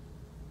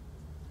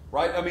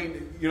 Right? I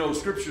mean, you know,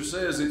 Scripture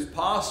says it's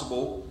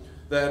possible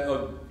that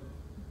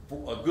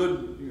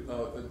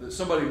that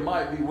somebody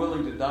might be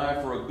willing to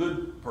die for a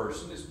good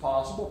person. It's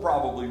possible.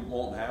 Probably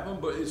won't happen,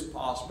 but it's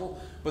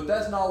possible. But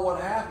that's not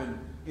what happened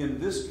in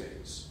this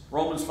case.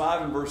 Romans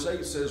 5 and verse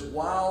 8 says,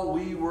 while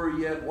we were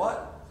yet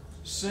what?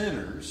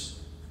 Sinners,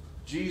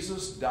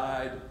 Jesus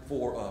died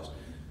for us.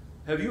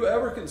 Have you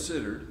ever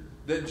considered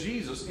that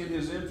Jesus, in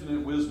his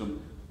infinite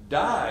wisdom,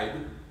 died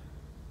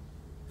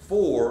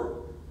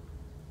for,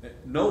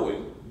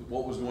 knowing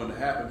what was going to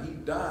happen, he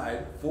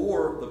died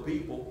for the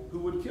people who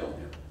would kill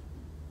him.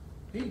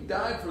 He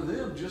died for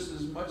them just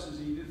as much as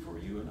he did for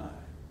you and I.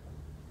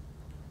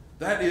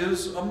 That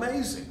is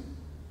amazing.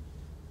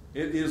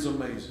 It is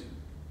amazing.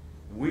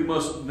 We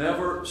must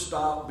never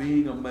stop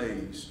being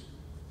amazed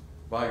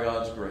by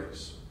God's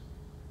grace.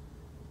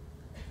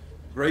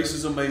 Grace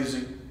is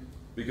amazing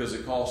because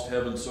it cost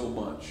heaven so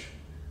much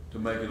to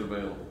make it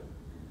available.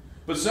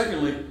 But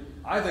secondly,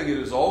 I think it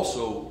is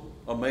also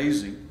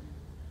amazing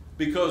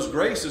because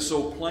grace is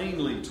so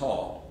plainly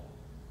taught,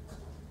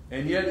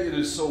 and yet it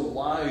is so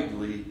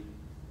widely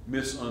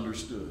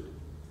misunderstood.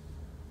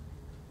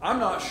 I'm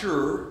not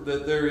sure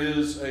that there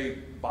is a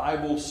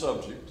Bible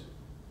subject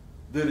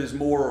that is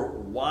more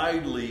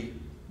widely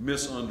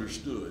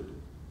misunderstood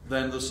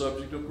than the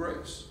subject of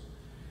grace.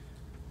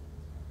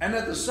 And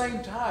at the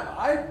same time,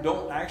 I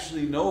don't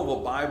actually know of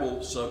a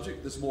Bible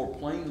subject that's more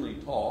plainly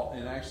taught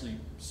and actually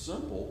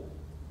simple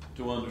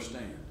to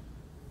understand.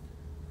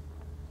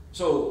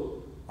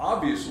 So,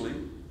 obviously,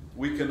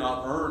 we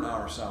cannot earn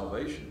our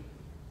salvation.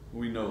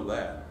 We know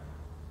that.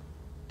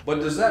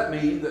 But does that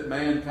mean that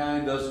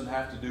mankind doesn't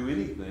have to do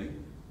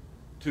anything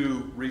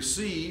to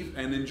receive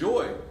and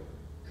enjoy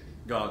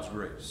God's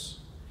grace?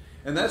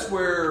 And that's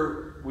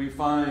where we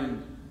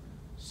find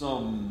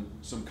some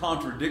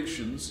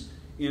contradictions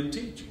in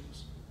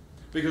teachings.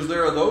 Because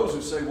there are those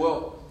who say,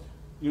 well,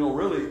 you know,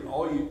 really,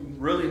 all you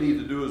really need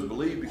to do is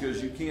believe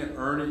because you can't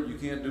earn it, you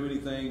can't do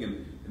anything,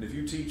 and if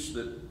you teach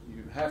that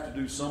you have to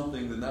do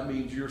something, then that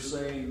means you're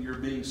saying you're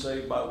being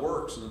saved by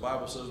works, and the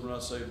Bible says we're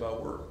not saved by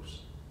works.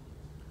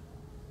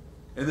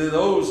 And then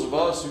those of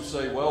us who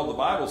say, well, the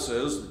Bible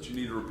says that you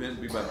need to repent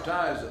and be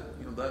baptized,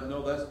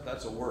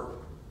 that's a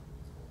work.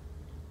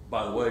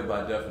 By the way,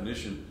 by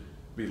definition,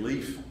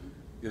 belief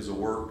is a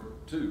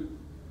work too.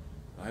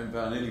 I haven't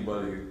found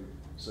anybody who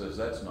says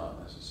that's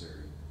not necessary.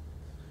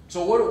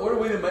 So what are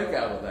we to make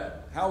out of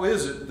that? How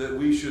is it that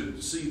we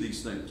should see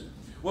these things?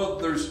 Well,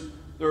 there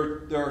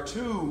are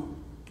two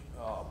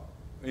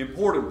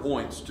important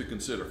points to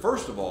consider.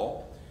 First of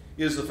all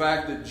is the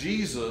fact that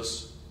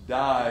Jesus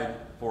died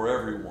for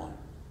everyone.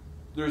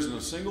 There isn't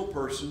a single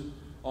person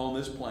on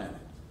this planet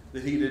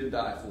that he didn't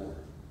die for.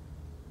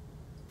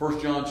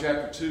 1 John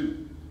chapter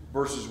 2,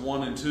 verses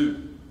 1 and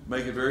 2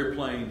 make it very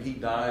plain he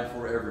died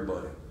for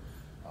everybody.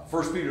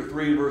 1 Peter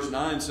 3 and verse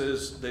 9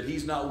 says that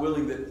he's not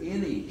willing that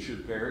any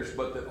should perish,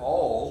 but that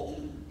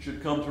all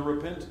should come to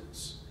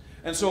repentance.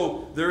 And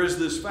so there is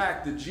this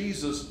fact that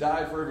Jesus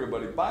died for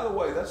everybody. By the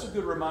way, that's a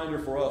good reminder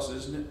for us,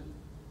 isn't it?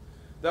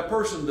 That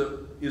person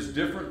that is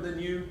different than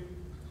you,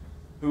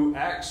 who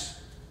acts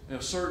in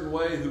a certain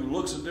way, who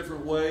looks a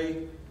different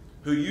way,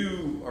 who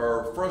you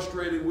are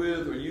frustrated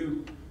with or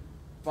you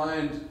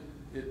find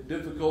it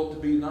difficult to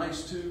be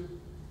nice to,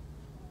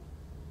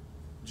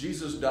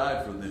 Jesus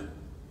died for them.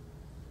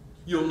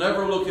 You'll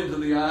never look into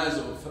the eyes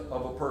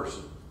of a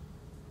person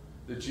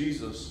that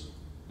Jesus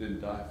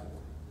didn't die for.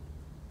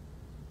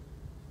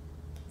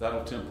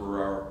 That'll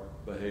temper our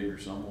behavior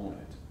some, won't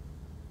it?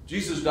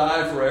 Jesus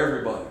died for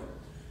everybody.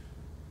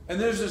 And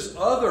there's this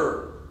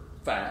other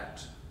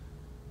fact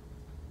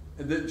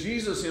that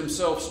Jesus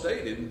himself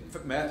stated in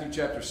Matthew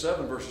chapter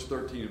 7, verses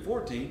 13 and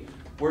 14,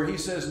 where he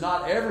says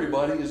not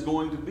everybody is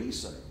going to be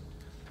saved.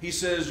 He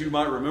says, you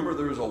might remember,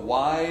 there is a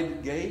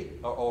wide gate,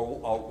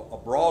 a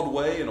broad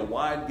way and a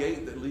wide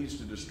gate that leads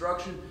to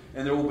destruction,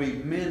 and there will be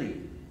many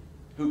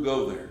who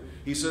go there.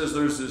 He says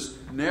there's this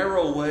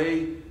narrow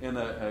way and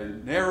a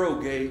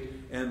narrow gate,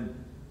 and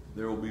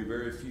there will be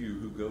very few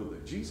who go there.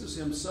 Jesus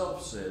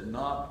himself said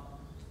not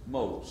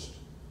most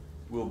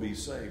will be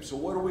saved. So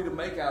what are we to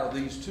make out of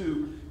these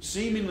two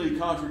seemingly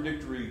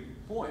contradictory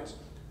points?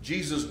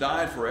 Jesus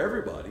died for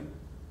everybody.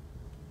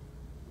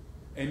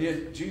 And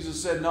yet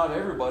Jesus said not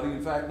everybody,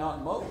 in fact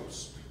not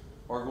most,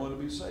 are going to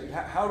be saved.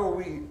 How are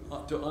we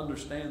to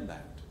understand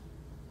that?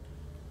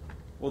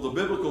 Well, the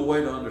biblical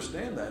way to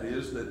understand that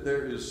is that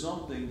there is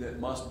something that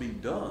must be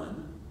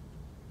done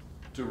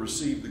to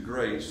receive the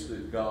grace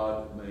that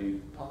God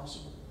made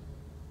possible.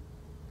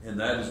 And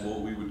that is what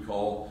we would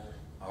call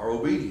our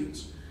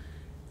obedience.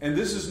 And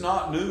this is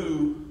not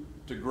new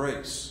to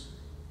grace.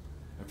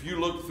 If you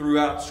look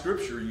throughout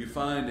Scripture, you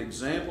find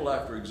example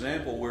after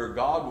example where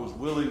God was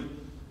willing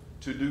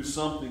to do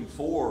something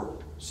for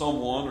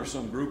someone or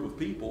some group of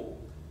people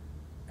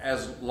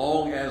as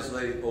long as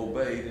they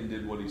obeyed and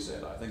did what he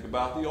said. I think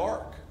about the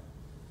ark.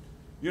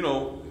 You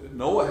know,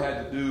 Noah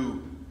had to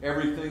do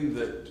everything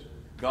that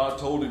God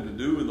told him to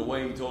do in the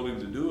way he told him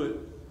to do it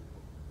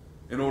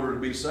in order to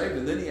be saved.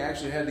 And then he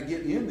actually had to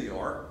get in the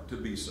ark to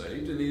be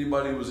saved. And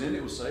anybody who was in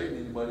it was saved.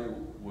 And anybody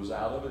who was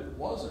out of it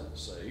wasn't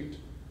saved.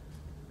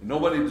 And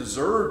nobody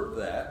deserved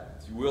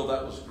that. If you will,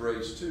 that was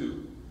grace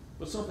too.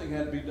 But something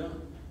had to be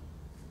done.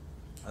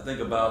 I think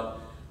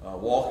about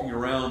walking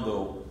around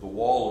the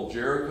wall of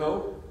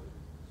Jericho.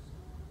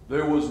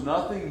 There was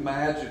nothing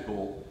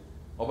magical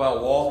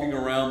about walking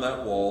around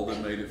that wall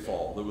that made it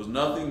fall. There was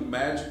nothing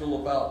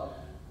magical about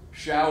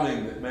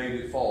shouting that made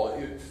it fall.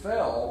 It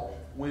fell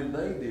when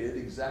they did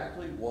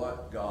exactly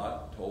what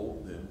God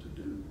told them to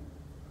do.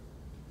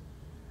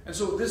 And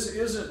so this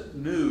isn't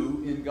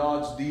new in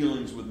God's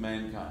dealings with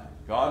mankind.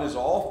 God has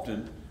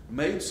often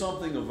made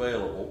something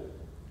available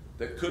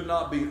that could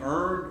not be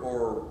earned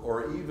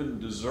or even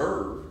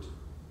deserved,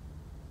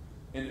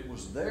 and it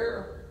was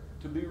there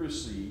to be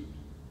received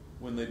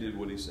when they did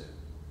what he said.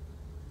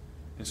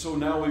 And so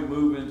now we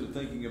move into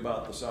thinking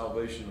about the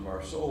salvation of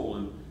our soul,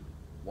 and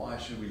why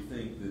should we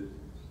think that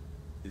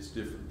it's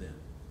different then?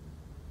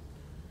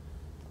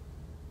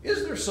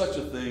 Is there such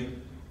a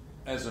thing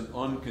as an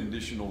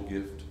unconditional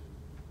gift?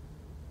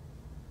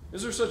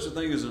 Is there such a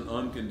thing as an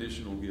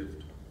unconditional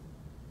gift?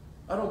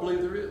 I don't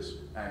believe there is,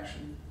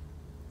 actually.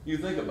 You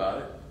think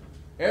about it.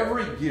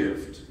 Every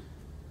gift,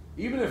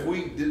 even if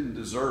we didn't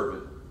deserve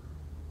it,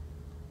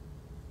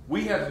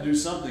 we have to do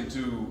something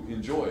to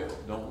enjoy it,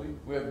 don't we?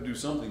 We have to do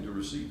something to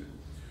receive it.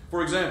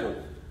 For example,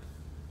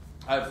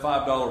 I have a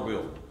 $5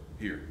 bill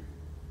here.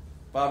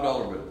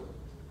 $5 bill.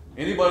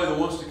 Anybody that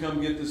wants to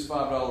come get this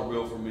 $5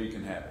 bill from me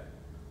can have it.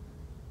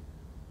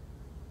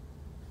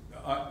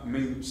 I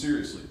mean,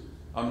 seriously,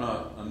 I'm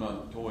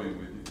not toying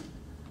with you.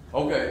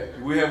 Okay,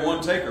 we have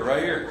one taker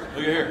right here.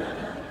 Look at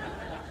here.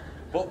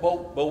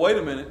 But wait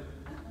a minute.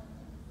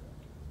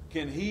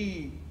 Can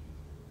he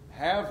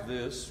have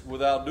this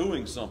without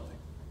doing something?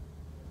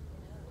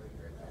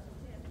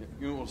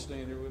 You want to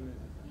stand here with me?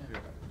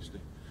 Here, stay.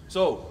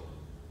 So,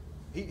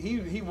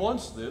 he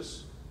wants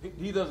this.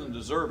 He doesn't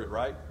deserve it,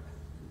 right?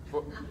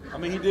 I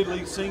mean, he did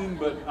lead singing,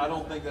 but I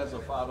don't think that's a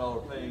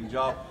 $5 paying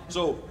job.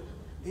 So,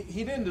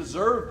 he didn't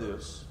deserve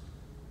this,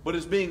 but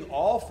it's being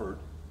offered.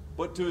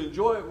 But to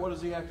enjoy it, what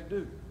does he have to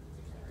do?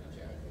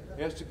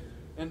 He has to,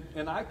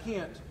 and I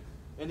can't,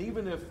 and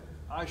even if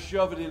I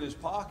shove it in his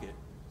pocket,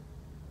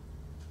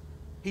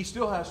 he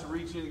still has to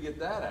reach in and get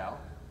that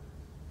out.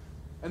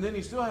 And then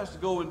he still has to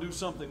go and do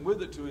something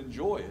with it to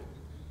enjoy it.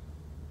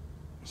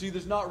 See,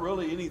 there's not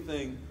really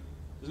anything,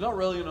 there's not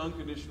really an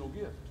unconditional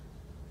gift.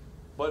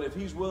 But if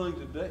he's willing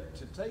to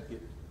take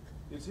it,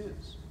 it's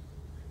his.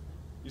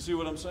 You see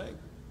what I'm saying?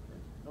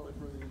 No, it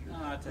really is yours.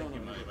 I take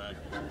your money back.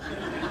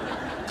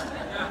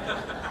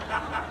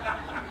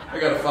 I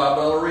got a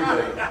 $5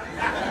 rebate.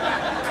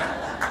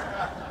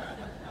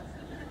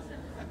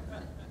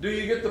 Do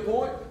you get the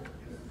point?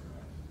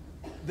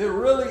 There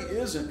really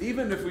isn't.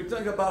 Even if we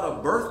think about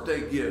a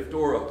birthday gift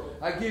or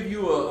I give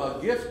you a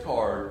gift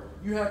card,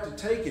 you have to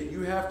take it.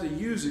 You have to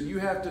use it. You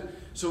have to.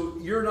 So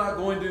you're not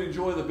going to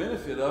enjoy the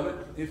benefit of it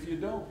if you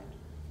don't.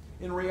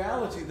 In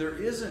reality, there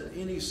isn't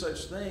any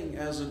such thing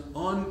as an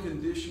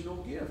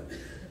unconditional gift.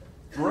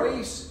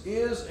 Grace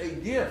is a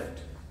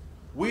gift.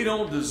 We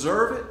don't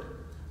deserve it.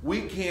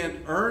 We can't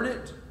earn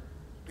it.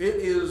 It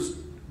is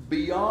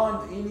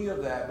beyond any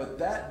of that. But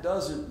that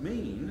doesn't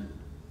mean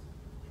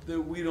that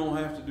we don't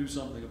have to do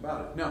something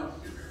about it. Now,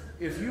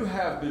 if you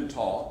have been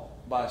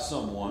taught by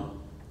someone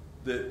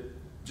that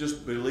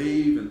just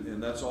believe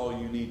and that's all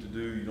you need to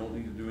do, you don't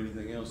need to do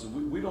anything else,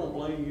 and we don't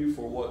blame you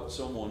for what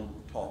someone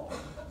taught you.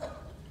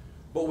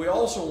 But we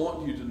also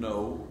want you to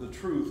know the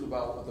truth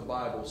about what the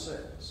Bible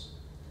says.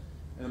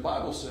 And the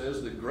Bible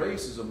says that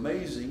grace is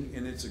amazing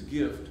and it's a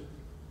gift,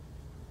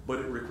 but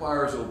it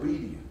requires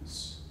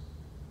obedience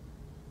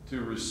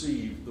to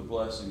receive the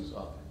blessings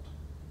of it.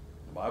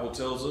 The Bible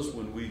tells us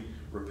when we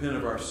repent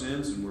of our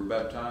sins and we're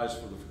baptized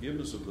for the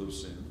forgiveness of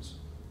those sins,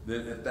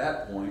 then at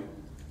that point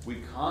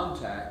we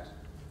contact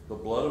the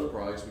blood of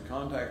Christ, we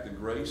contact the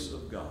grace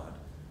of God,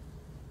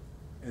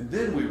 and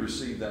then we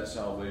receive that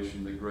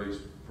salvation that grace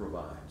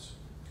provides.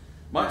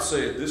 Might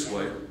say it this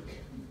way: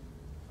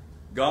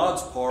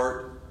 God's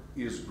part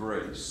is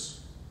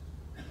grace,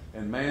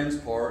 and man's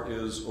part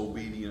is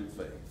obedient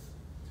faith.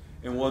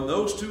 And when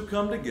those two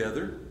come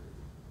together,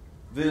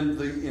 then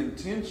the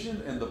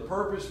intention and the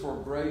purpose for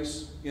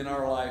grace in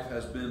our life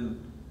has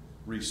been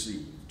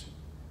received.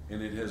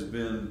 And it has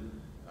been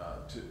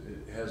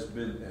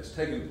has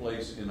taken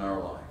place in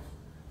our life.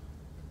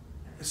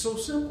 It's so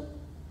simple.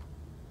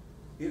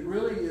 It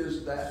really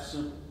is that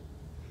simple.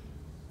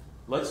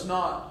 Let's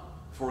not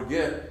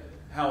forget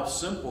how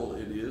simple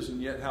it is,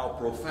 and yet how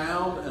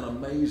profound and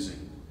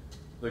amazing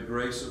the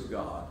grace of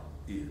God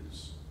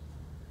is.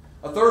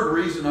 A third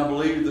reason I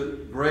believe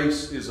that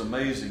grace is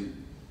amazing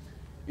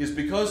is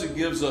because it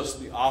gives us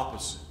the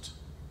opposite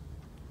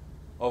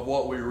of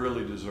what we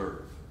really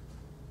deserve.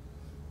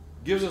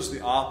 It gives us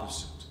the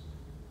opposite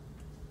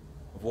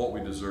of what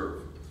we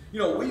deserve. You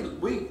know,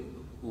 we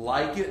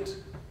like it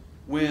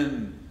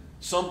when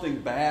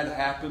something bad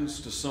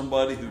happens to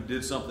somebody who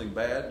did something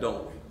bad,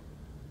 don't we?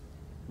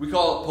 We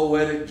call it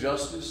poetic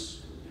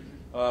justice.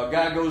 A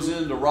guy goes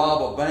in to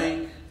rob a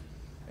bank,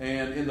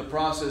 and in the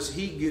process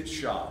he gets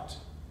shot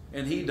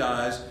and he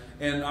dies,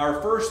 and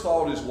our first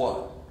thought is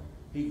what?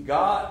 He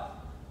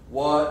got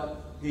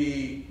what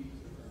he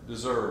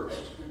deserved.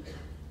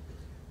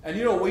 And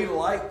you know, we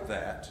like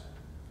that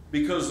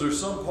because there's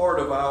some part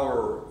of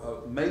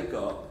our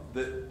makeup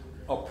that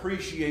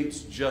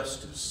appreciates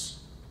justice.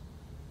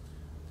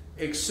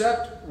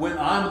 Except when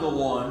I'm the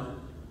one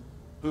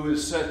who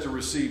is set to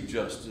receive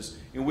justice,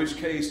 in which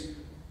case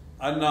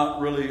I'm not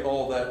really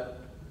all that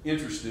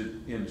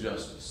interested in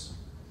justice.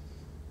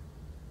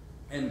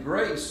 And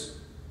grace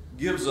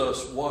gives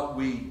us what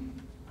we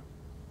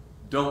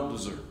don't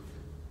deserve.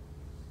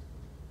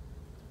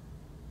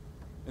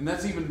 And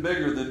that's even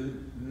bigger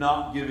than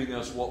not giving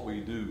us what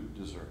we do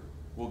deserve.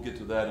 We'll get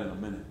to that in a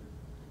minute.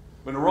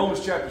 But in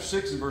Romans chapter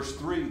 6 and verse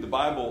 3, the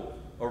Bible,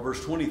 or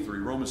verse 23,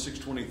 Romans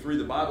 6:23,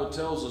 the Bible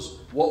tells us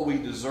what we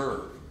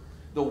deserve.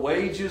 The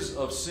wages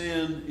of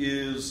sin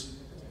is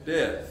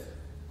death.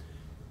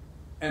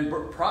 And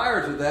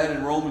prior to that,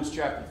 in Romans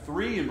chapter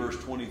 3 and verse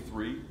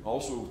 23,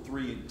 also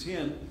 3 and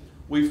 10,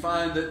 we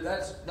find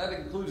that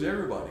includes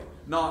everybody.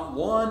 Not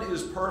one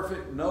is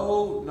perfect,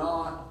 no,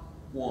 not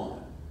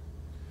one.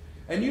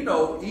 And you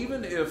know,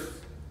 even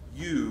if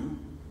you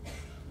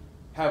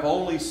have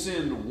only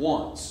sinned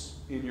once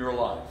in your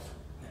life.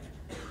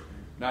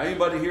 Now,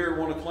 anybody here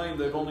want to claim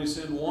they've only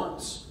sinned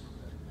once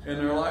in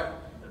their life?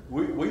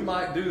 We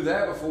might do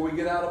that before we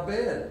get out of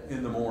bed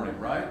in the morning,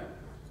 right?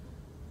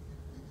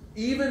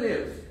 Even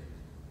if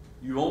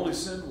you only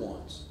sinned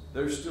once,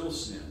 there's still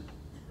sin.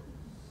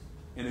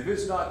 And if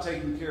it's not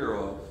taken care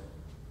of,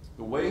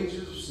 the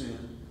wages of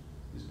sin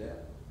is death.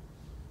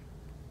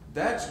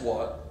 That's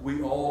what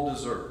we all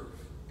deserve.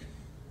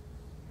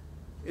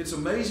 It's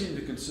amazing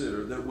to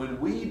consider that when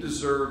we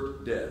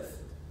deserved death,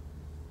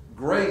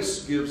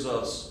 grace gives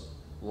us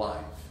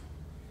life.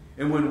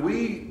 And when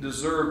we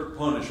deserved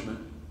punishment,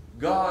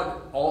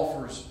 God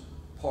offers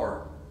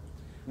pardon.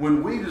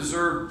 When we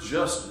deserve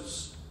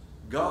justice,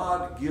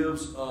 God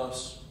gives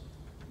us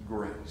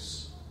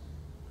grace.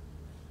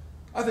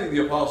 I think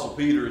the Apostle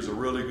Peter is a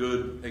really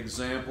good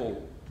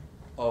example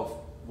of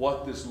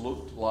what this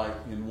looked like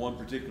in one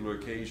particular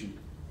occasion.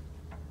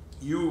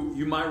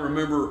 You might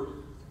remember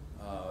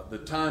the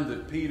time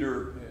that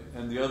Peter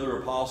and the other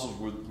apostles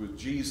were with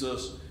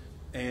Jesus,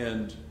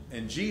 and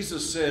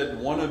Jesus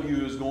said, "One of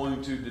you is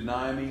going to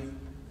deny me."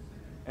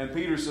 And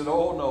Peter said,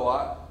 "Oh no,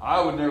 I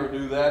would never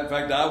do that. In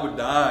fact, I would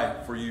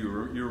die for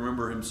you." You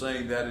remember him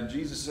saying that. And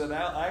Jesus said,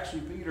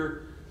 "Actually,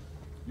 Peter,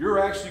 you're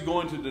actually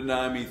going to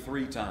deny me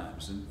 3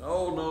 times. And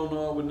 "Oh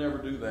no, I would never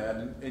do that."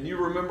 And you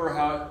remember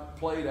how it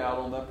played out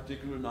on that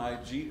particular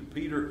night.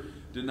 Peter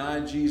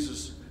denied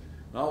Jesus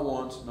not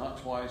once,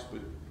 not twice, but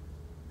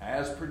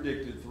as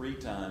predicted 3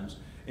 times.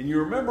 And you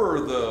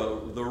remember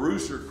the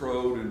rooster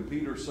crowed, and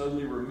Peter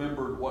suddenly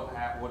remembered what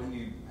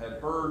he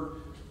had heard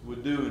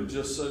would do, and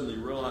just suddenly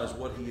realized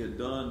what he had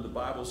done. The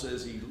Bible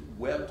says he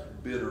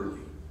wept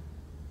bitterly.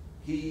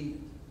 He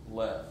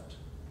left.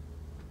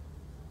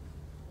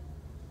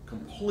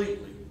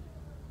 Completely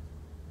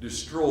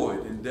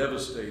destroyed and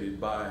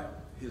devastated by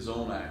his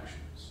own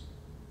actions.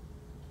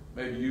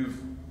 Maybe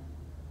you've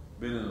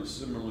been in a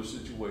similar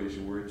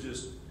situation where it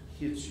just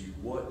hits you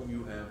what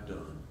you have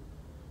done.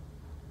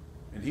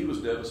 And he was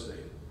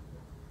devastated.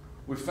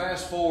 We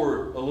fast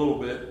forward a little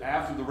bit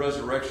after the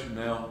resurrection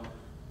now,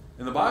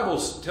 and the Bible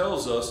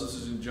tells us, this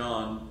is in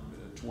John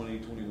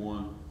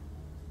 20:21.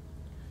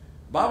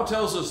 The Bible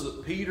tells us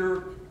that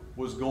Peter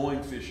was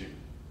going fishing.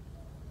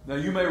 Now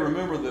you may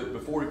remember that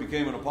before he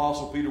became an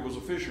apostle, Peter was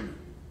a fisherman.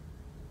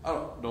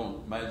 I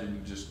don't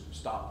imagine he just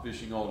stopped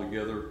fishing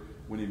altogether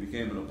when he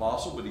became an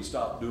apostle, but he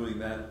stopped doing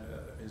that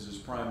as his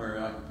primary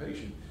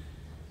occupation.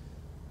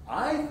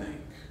 I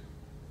think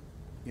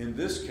in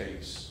this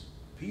case,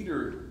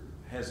 Peter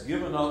has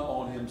given up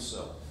on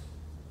himself,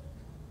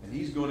 and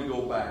he's going to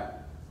go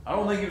back. I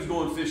don't think he was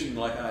going fishing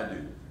like I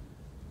do.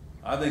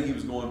 I think he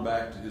was going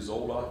back to his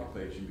old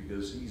occupation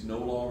because he's no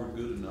longer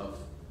good enough,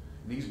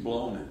 and he's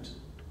blown it.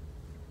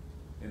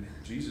 And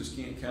Jesus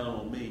can't count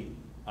on me.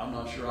 I'm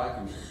not sure I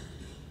can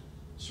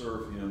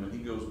serve him, and he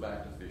goes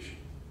back to fishing.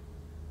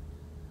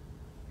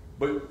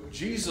 But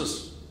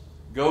Jesus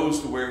goes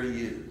to where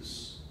he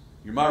is.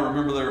 You might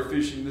remember they were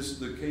fishing. This is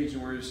the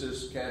occasion where he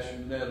says, "Cast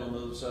your net on the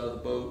other side of the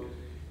boat."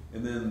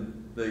 and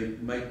then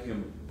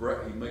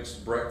he makes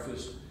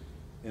breakfast,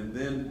 and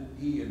then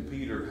he and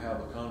Peter have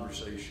a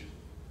conversation.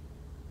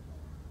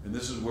 And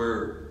this is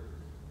where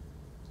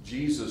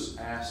Jesus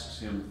asks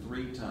him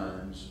 3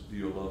 times, do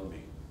you love me?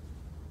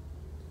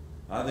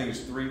 I think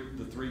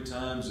the 3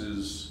 times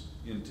is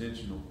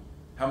intentional.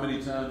 How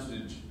many times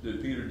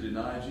did Peter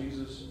deny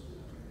Jesus?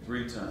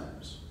 3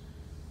 times.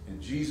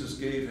 And Jesus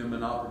gave him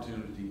an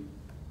opportunity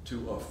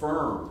to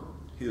affirm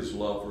his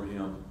love for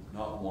him,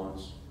 not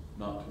once,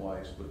 not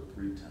twice, but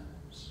 3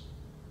 times.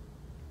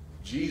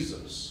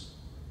 Jesus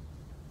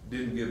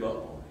didn't give up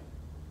on him.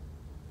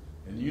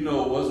 And you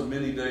know, it wasn't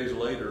many days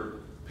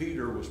later,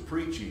 Peter was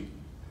preaching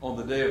on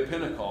the day of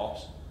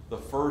Pentecost, the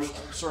first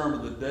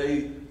sermon of the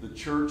day the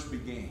church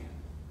began.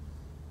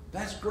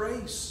 That's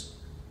grace.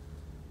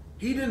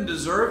 He didn't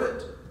deserve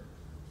it,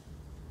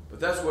 but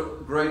that's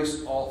what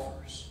grace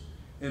offers.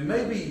 And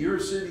maybe you're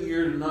sitting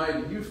here tonight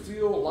and you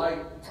feel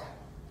like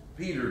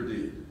Peter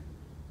did.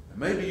 And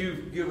maybe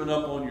you've given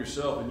up on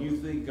yourself and you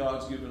think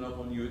God's given up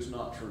on you. It's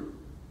not true.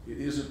 It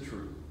isn't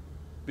true.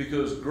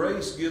 Because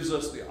grace gives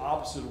us the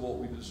opposite of what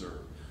we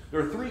deserve.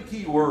 There are 3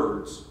 key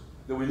words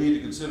that we need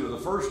to consider. The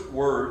first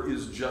word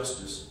is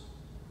justice.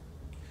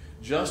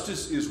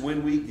 Justice is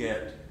when we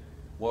get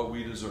what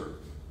we deserve.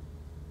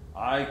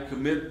 I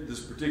commit this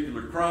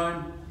particular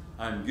crime,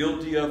 I'm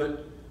guilty of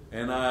it,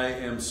 and I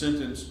am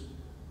sentenced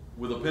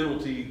with a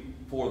penalty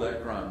for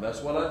that crime.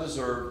 That's what I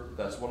deserve,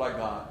 that's what I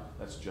got,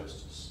 that's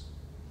justice.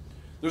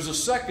 There's a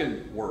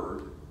second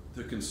word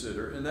to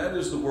consider, and that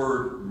is the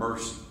word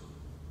mercy.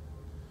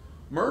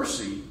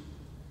 Mercy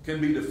can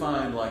be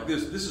defined like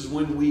this. This is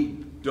when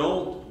we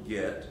don't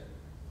get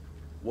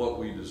what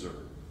we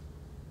deserve.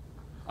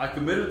 I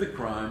committed the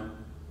crime.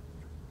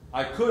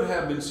 I could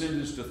have been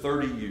sentenced to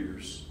 30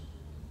 years,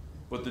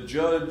 but the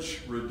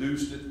judge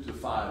reduced it to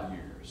 5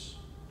 years.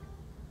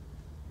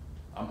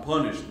 I'm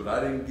punished, but I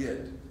didn't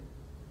get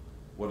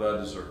what I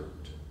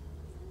deserved.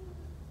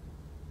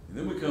 And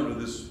then we come to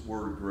this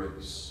word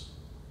grace.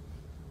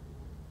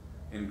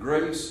 And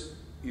grace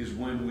is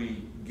when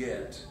we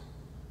get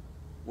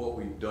what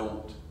we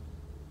don't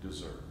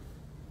deserve.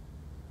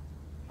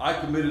 I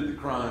committed the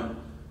crime.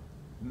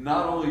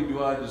 Not only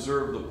do I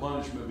deserve the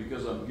punishment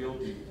because I'm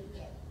guilty,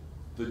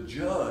 the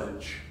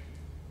judge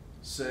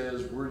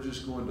says we're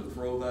just going to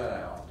throw that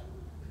out.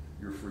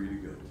 You're free to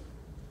go.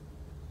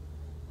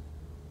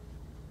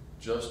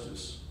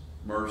 Justice,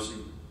 mercy,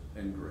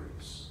 and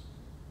grace.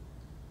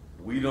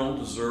 We don't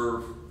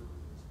deserve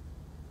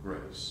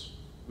grace.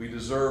 We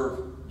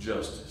deserve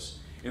justice.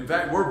 In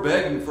fact, we're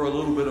begging for a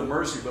little bit of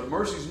mercy, but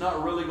mercy's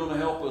not really going to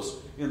help us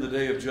in the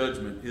day of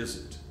judgment,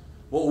 is it?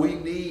 What we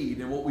need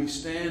and what we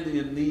stand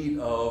in need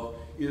of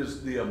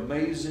is the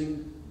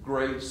amazing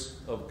grace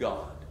of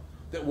God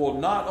that will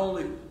not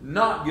only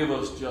not give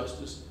us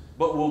justice,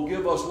 but will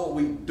give us what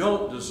we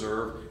don't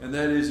deserve, and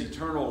that is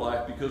eternal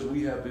life because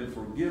we have been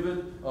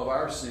forgiven of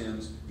our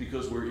sins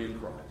because we're in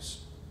Christ.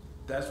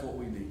 That's what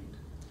we need.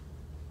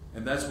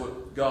 And that's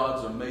what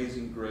God's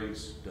amazing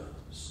grace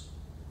does.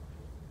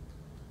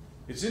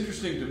 It's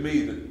interesting to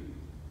me that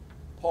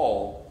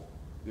Paul,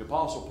 the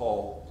Apostle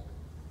Paul,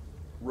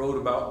 wrote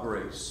about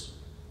grace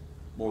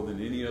more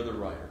than any other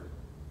writer.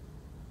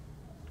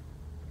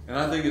 And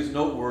I think it's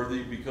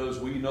noteworthy because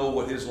we know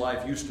what his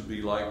life used to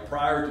be like.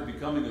 Prior to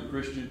becoming a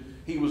Christian,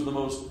 he was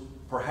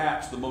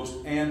perhaps the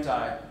most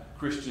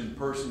anti-Christian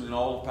person in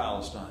all of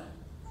Palestine.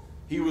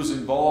 He was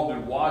involved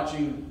in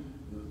watching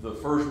the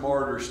first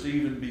martyr,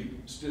 Stephen, be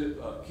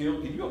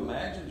killed. Can you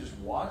imagine just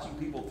watching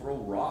people throw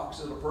rocks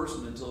at a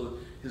person until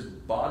his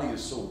body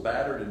is so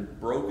battered and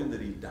broken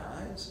that he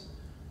dies?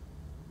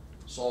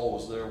 Saul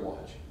was there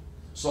watching.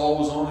 Saul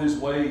was on his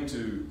way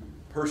to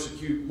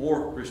persecute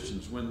more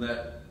Christians when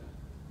that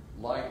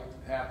light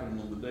happened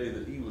on the day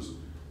that he was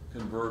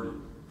converted.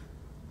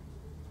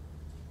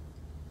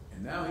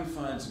 And now he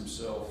finds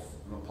himself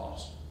an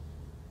apostle.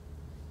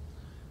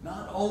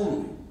 Not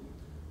only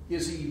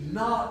is he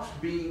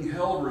not being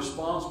held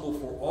responsible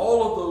for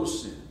all of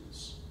those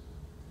sins,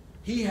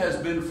 he has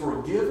been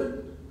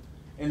forgiven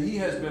and he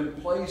has been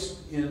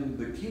placed in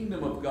the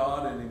kingdom of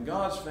God and in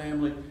God's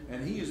family,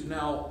 and he is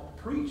now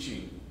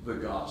preaching the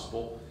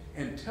gospel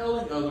and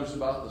telling others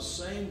about the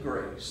same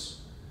grace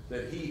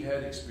that he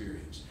had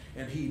experienced.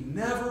 And he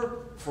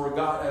never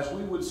forgot, as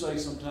we would say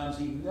sometimes,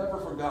 he never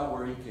forgot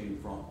where he came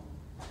from.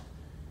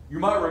 You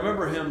might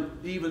remember him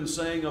even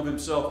saying of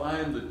himself, I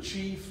am the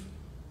chief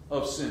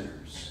of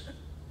sinners.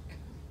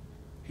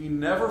 He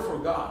never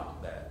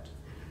forgot that,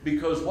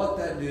 because what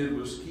that did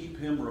was keep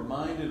him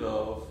reminded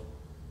of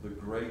the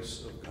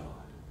grace of God.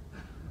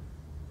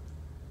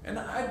 And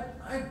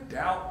I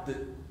doubt that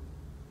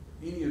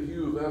any of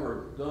you have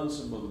ever done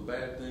some of the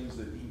bad things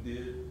that he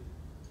did.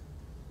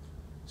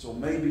 So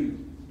maybe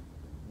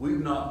we've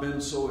not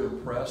been so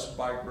impressed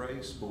by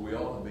grace, but we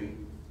ought to be.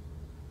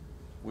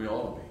 We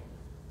ought to be.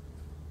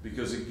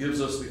 Because it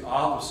gives us the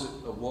opposite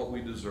of what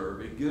we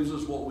deserve. It gives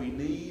us what we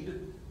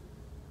need,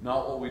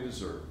 not what we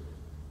deserve.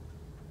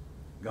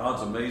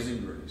 God's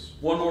amazing grace.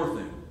 One more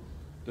thing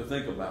to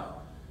think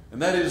about.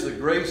 And that is that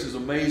grace is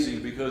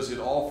amazing because it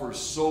offers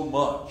so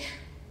much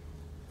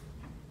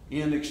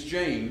in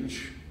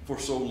exchange for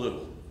so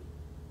little.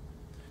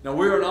 Now,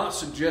 we are not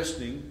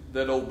suggesting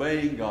that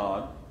obeying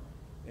God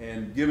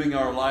and giving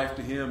our life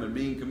to Him and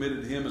being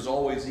committed to Him is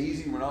always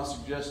easy. We're not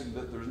suggesting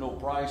that there's no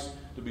price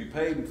to be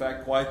paid. In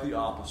fact, quite the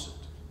opposite.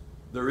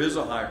 There is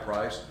a high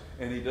price,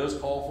 and He does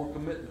call for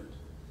commitment.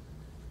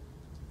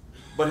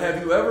 But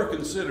have you ever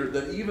considered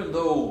that even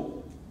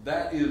though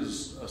that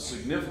is a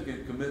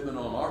significant commitment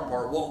on our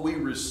part, what we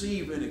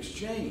receive in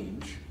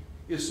exchange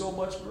is so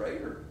much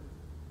greater?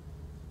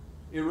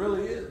 It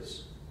really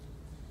is.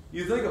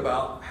 You think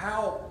about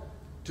how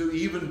to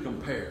even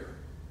compare.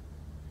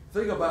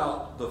 Think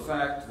about the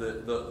fact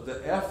that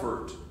the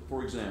effort,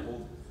 for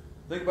example,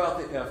 think about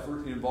the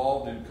effort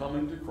involved in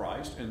coming to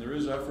Christ, and there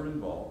is effort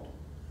involved.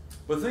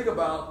 But think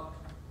about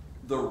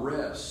the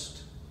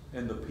rest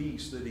and the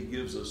peace that He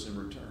gives us in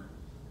return.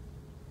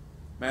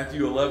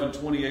 Matthew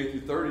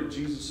 11:28-30,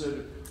 Jesus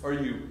said, Are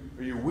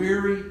you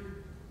weary?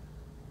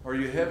 Are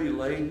you heavy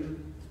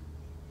laden?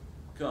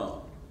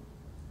 Come,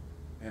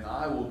 and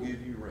I will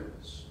give you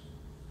rest.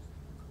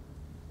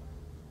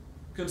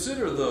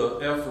 Consider the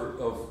effort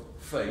of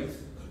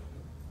faith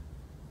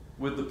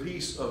with the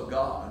peace of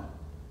God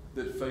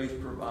that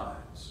faith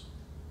provides.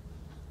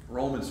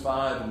 Romans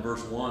 5 and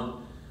verse 1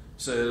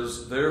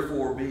 says,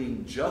 Therefore,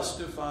 being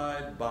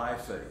justified by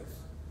faith,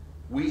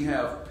 we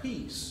have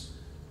peace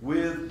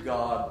with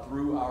God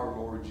through our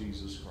Lord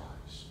Jesus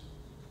Christ.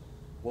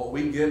 What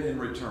we get in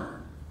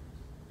return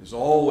is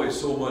always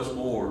so much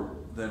more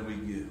than we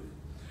give.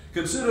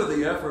 Consider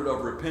the effort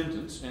of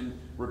repentance, and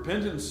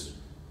repentance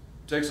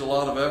takes a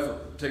lot of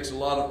effort, takes a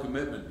lot of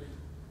commitment.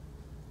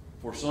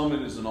 For some,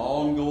 it is an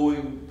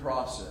ongoing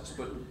process,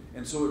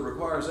 and so it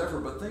requires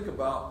effort. But think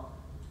about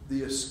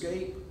the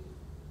escape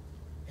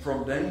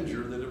from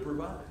danger that it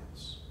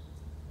provides.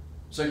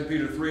 2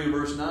 Peter 3 and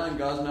verse 9,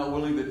 God's not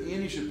willing that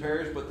any should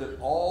perish, but that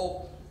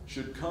all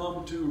should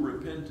come to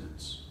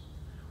repentance.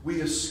 We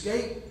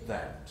escape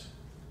that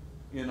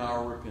in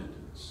our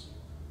repentance.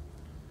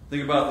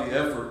 Think about the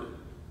effort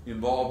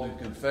involved in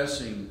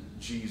confessing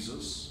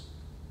Jesus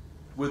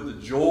with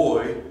the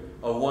joy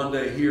of one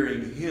day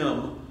hearing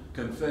Him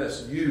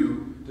confess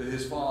you to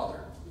His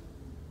Father.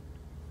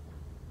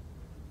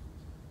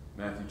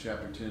 Matthew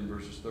chapter 10,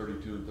 verses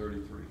 32 and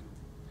 33.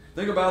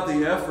 Think about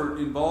the effort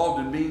involved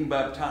in being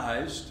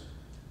baptized,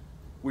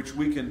 which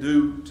we can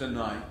do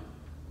tonight,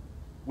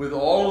 with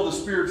all of the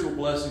spiritual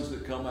blessings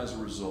that come as a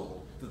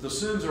result. That the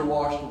sins are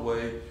washed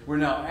away. We're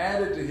now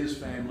added to His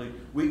family.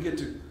 We get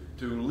to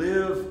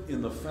live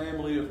in the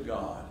family of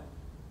God.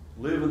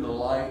 Live in the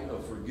light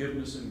of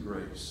forgiveness and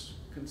grace.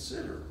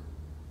 Consider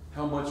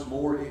how much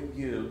more it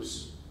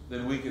gives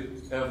than we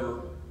could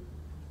ever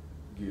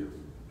give.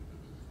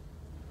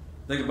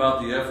 Think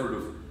about the effort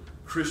of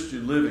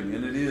Christian living,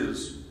 and it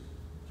is,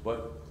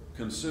 but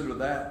consider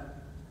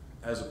that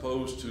as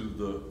opposed to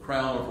the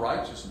crown of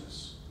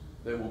righteousness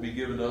that will be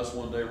given to us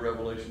one day,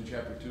 Revelation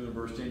chapter 2 and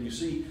verse 10. You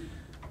see,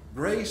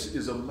 grace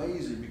is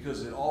amazing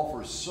because it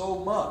offers so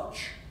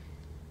much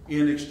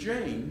in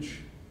exchange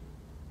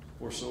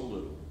for so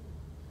little.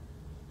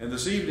 And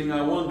this evening,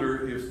 I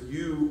wonder if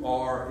you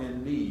are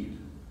in need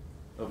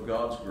of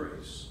God's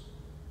grace.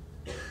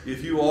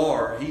 If you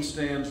are, He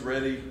stands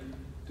ready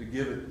to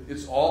give it.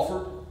 It's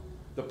offered.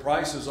 The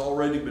price has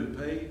already been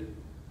paid.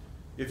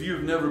 If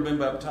you've never been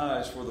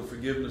baptized for the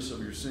forgiveness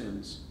of your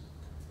sins,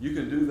 you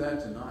can do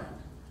that tonight.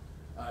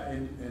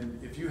 And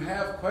if you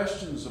have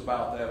questions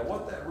about that, or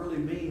what that really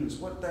means,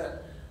 what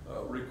that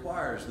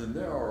requires, then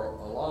there are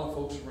a lot of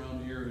folks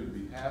around here who'd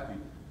be happy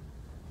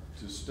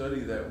to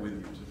study that with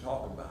you, to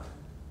talk about it.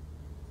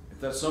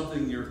 If that's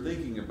something you're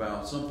thinking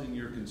about, something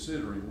you're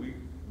considering, we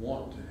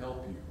want to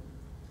help you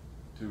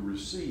to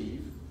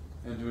receive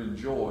and to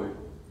enjoy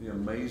the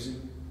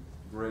amazing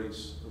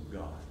grace of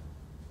God.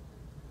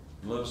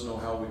 And let us know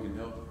how we can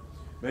help you.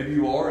 Maybe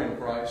you are in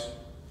Christ,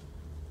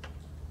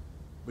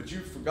 but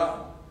you've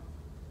forgotten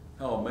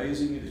how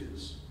amazing it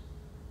is.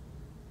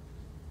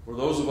 For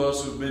those of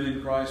us who've been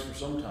in Christ for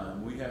some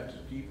time, we have to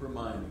keep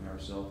reminding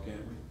ourselves, can't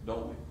we?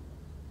 Don't we?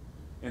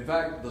 In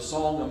fact, the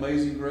song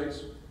Amazing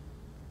Grace,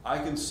 I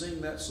can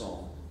sing that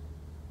song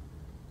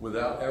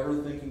without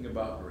ever thinking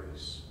about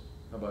grace.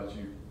 How about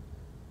you?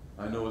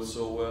 I know it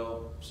so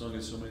well, sung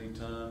it so many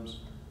times.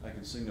 I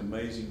can sing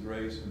Amazing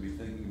Grace and be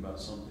thinking about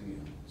something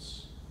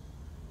else.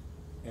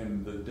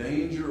 And the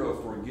danger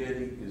of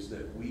forgetting is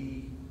that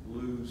we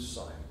lose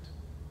sight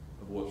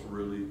of what's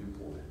really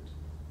important.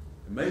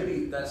 And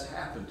maybe that's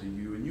happened to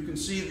you, and you can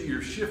see that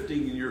you're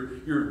shifting and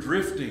you're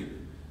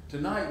drifting.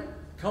 Tonight,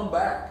 come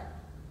back.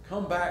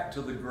 Come back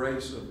to the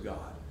grace of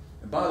God.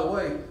 And by the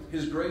way,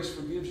 His grace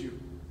forgives you.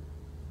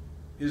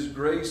 His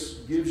grace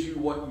gives you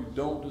what you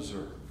don't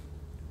deserve,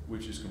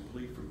 which is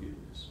complete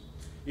forgiveness.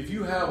 If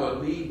you have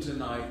a need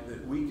tonight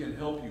that we can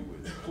help you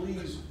with,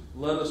 please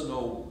let us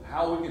know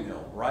how we can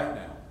help right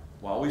now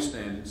while we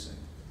stand and sing.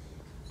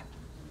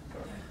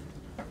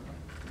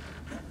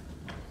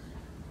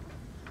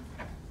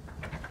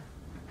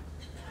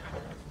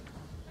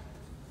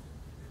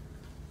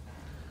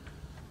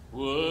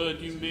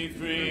 Would you be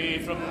free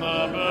from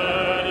the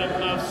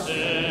burden of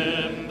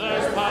sin?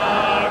 There's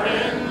power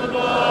in the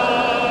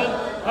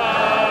blood,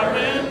 power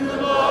in the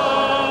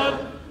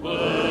blood.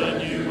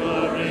 Would you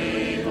or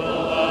evil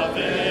a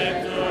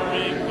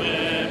victory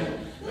win?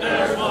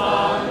 There's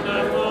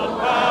wonderful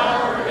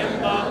power in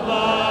the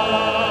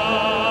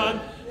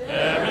blood.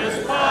 There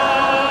is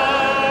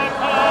power,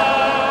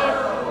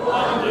 power,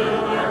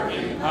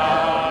 wonder-working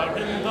power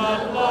in the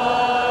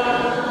blood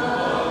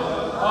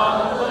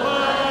of the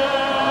Lamb.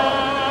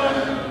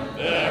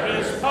 There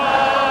is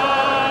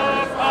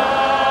power,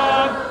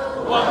 power,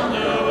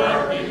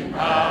 wonder-working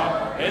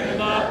power in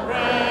the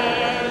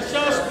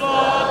precious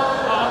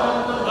blood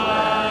of the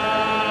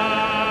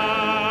Lamb.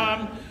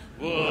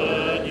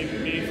 Would you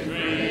be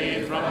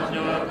free from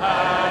your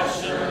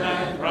passion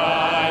and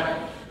pride?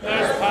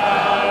 There's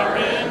power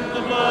in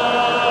the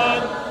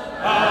blood,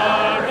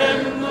 power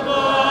in the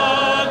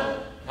blood.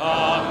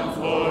 Come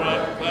for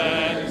a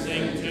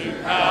cleansing to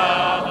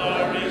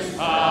Calvary's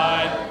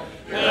side.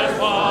 There's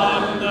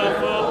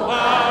wonderful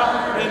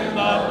power in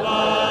the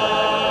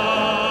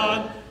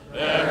blood.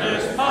 There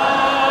is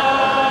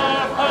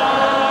power,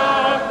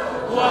 power,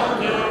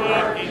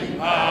 wonder-working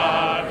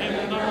power in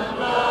the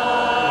blood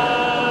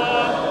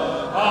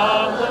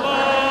of the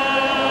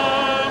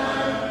Lamb.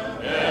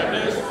 There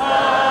is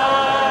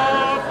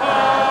power,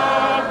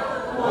 power,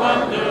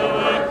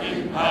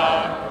 wonder-working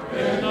power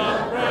in the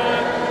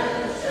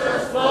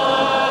precious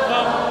blood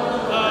of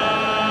the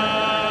Lamb.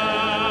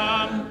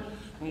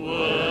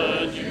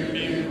 Would you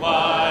be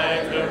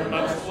whiter,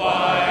 much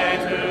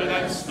whiter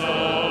than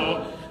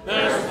snow?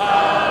 There's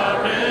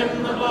power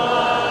in the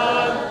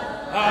blood,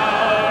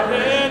 power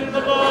in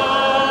the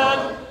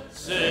blood.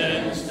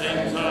 Sin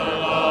stains are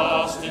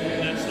lost in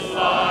its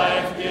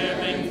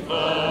life-giving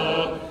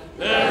flow.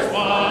 There's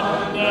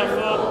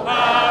wonderful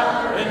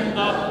power in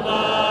the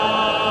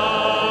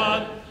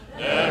blood.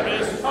 There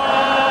is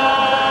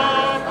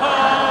power,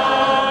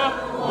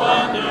 power,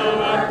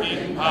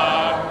 wonder-working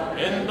power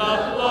in the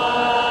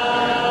blood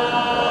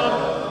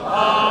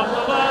of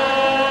the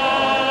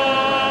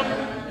Lamb.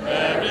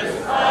 There is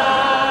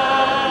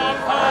power,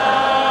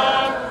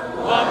 power,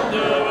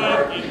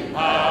 wonder-working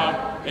power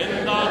in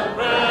the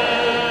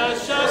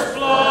precious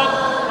blood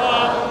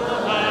of the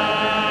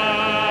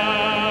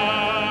Lamb.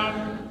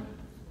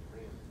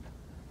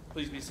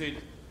 Please be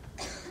seated.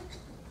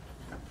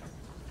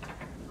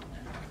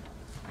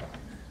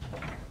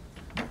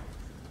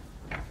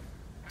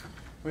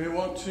 We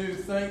want to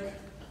thank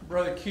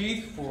Brother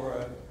Keith for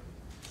a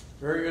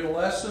very good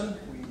lesson.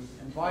 We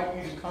invite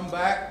you to come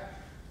back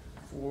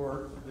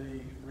for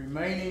the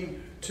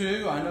remaining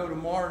two. I know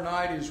tomorrow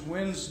night is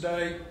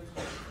Wednesday,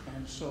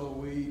 and so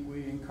we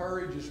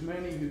encourage as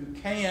many who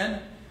can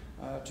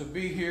to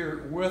be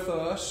here with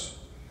us.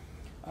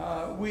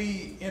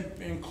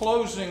 In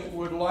closing,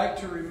 would like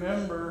to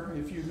remember,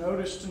 if you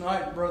notice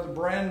tonight, Brother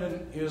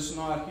Brandon is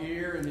not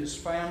here and his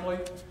family.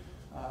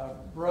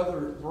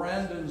 Brother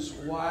Brandon's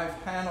wife,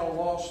 Hannah,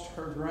 lost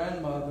her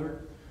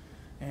grandmother,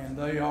 and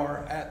they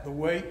are at the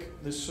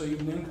wake this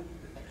evening.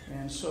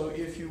 And so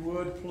if you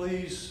would,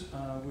 please,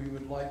 we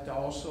would like to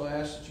also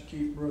ask that you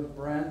keep Brother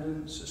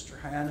Brandon, Sister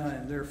Hannah,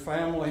 and their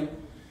family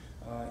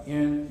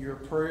in your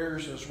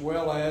prayers, as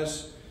well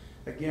as,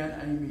 again,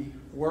 Amy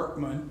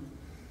Workman.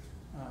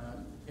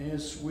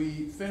 As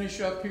we finish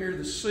up here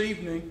this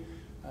evening,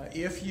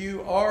 if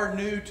you are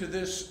new to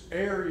this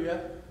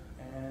area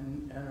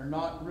and are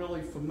not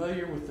really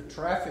familiar with the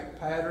traffic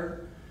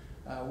pattern,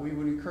 we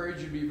would encourage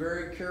you to be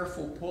very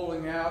careful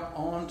pulling out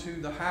onto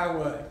the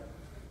highway.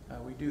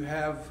 We do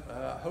have,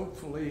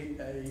 hopefully,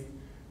 a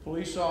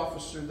police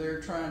officer there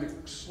trying to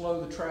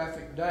slow the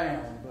traffic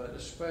down, but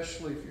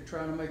especially if you're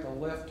trying to make a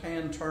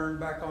left-hand turn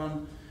back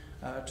on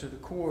to the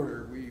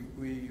corridor,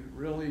 we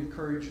really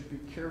encourage you to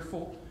be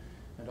careful.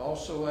 And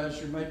also as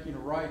you're making a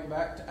right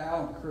back to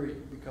Allen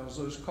Creek, because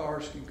those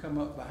cars can come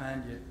up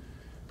behind you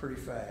pretty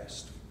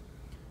fast.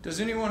 Does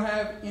anyone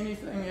have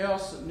anything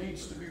else that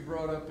needs to be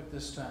brought up at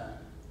this time?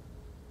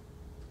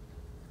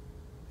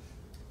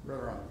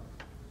 Brother Ron.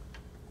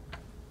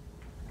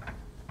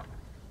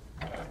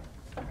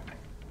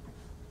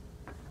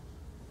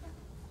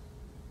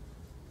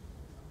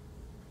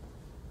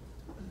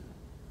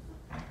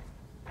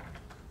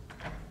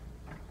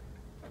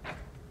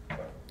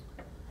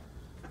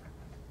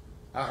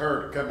 I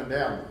heard coming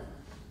down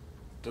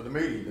to the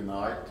meeting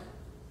tonight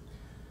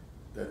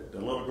that the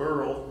little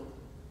girl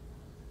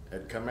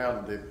had come out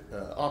of the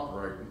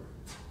operating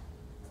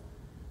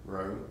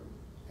room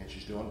and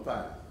she's doing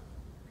fine.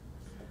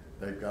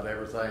 They've got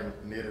everything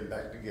knitted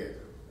back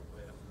together.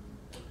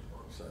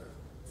 So,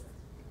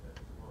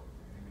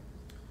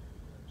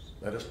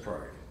 let us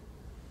pray.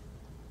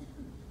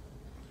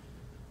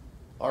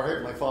 Our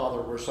Heavenly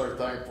Father, we're so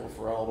thankful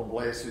for all the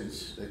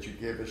blessings that you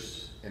give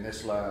us in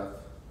this life.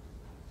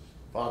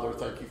 Father,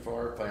 thank you for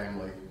our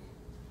family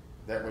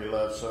that we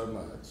love so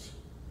much.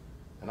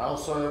 And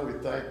also we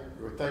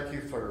thank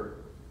you for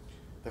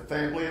the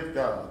family of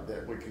God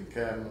that we can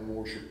come and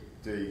worship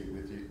thee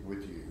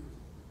with you.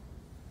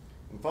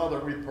 And Father,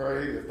 we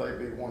pray if they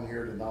be one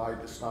here tonight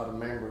that's not a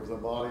member of the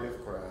body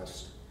of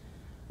Christ,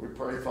 we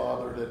pray,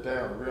 Father, that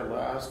they'll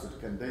realize the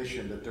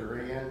condition that they're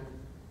in,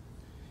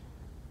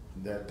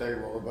 that they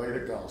will obey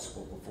the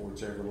gospel before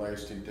it's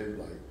everlasting too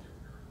late.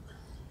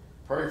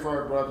 Pray for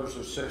our brothers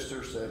and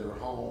sisters that are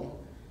home,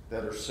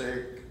 that are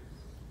sick,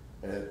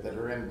 that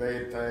are in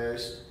bed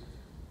fast.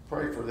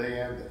 Pray for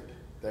them that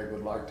they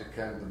would like to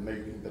come to the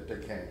meeting, but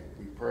they can't.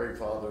 We pray,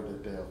 Father,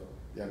 that they'll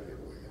get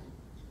well.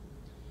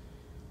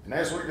 And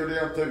as we go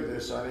down through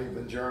this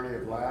uneven journey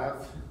of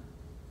life,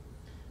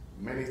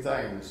 many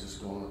things is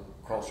going to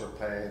cross our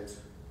paths.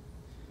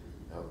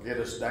 They'll get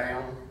us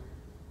down.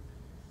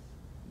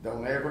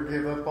 Don't ever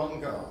give up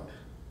on God.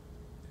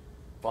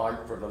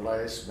 Fight for the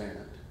last minute.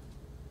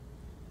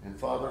 And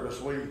Father,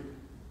 as we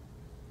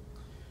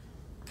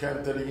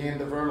come to the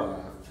end of our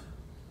life,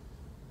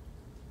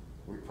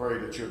 we pray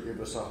that you'll give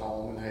us a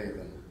home in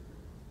heaven.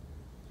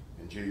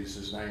 In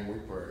Jesus' name we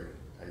pray.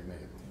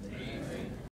 Amen. Amen.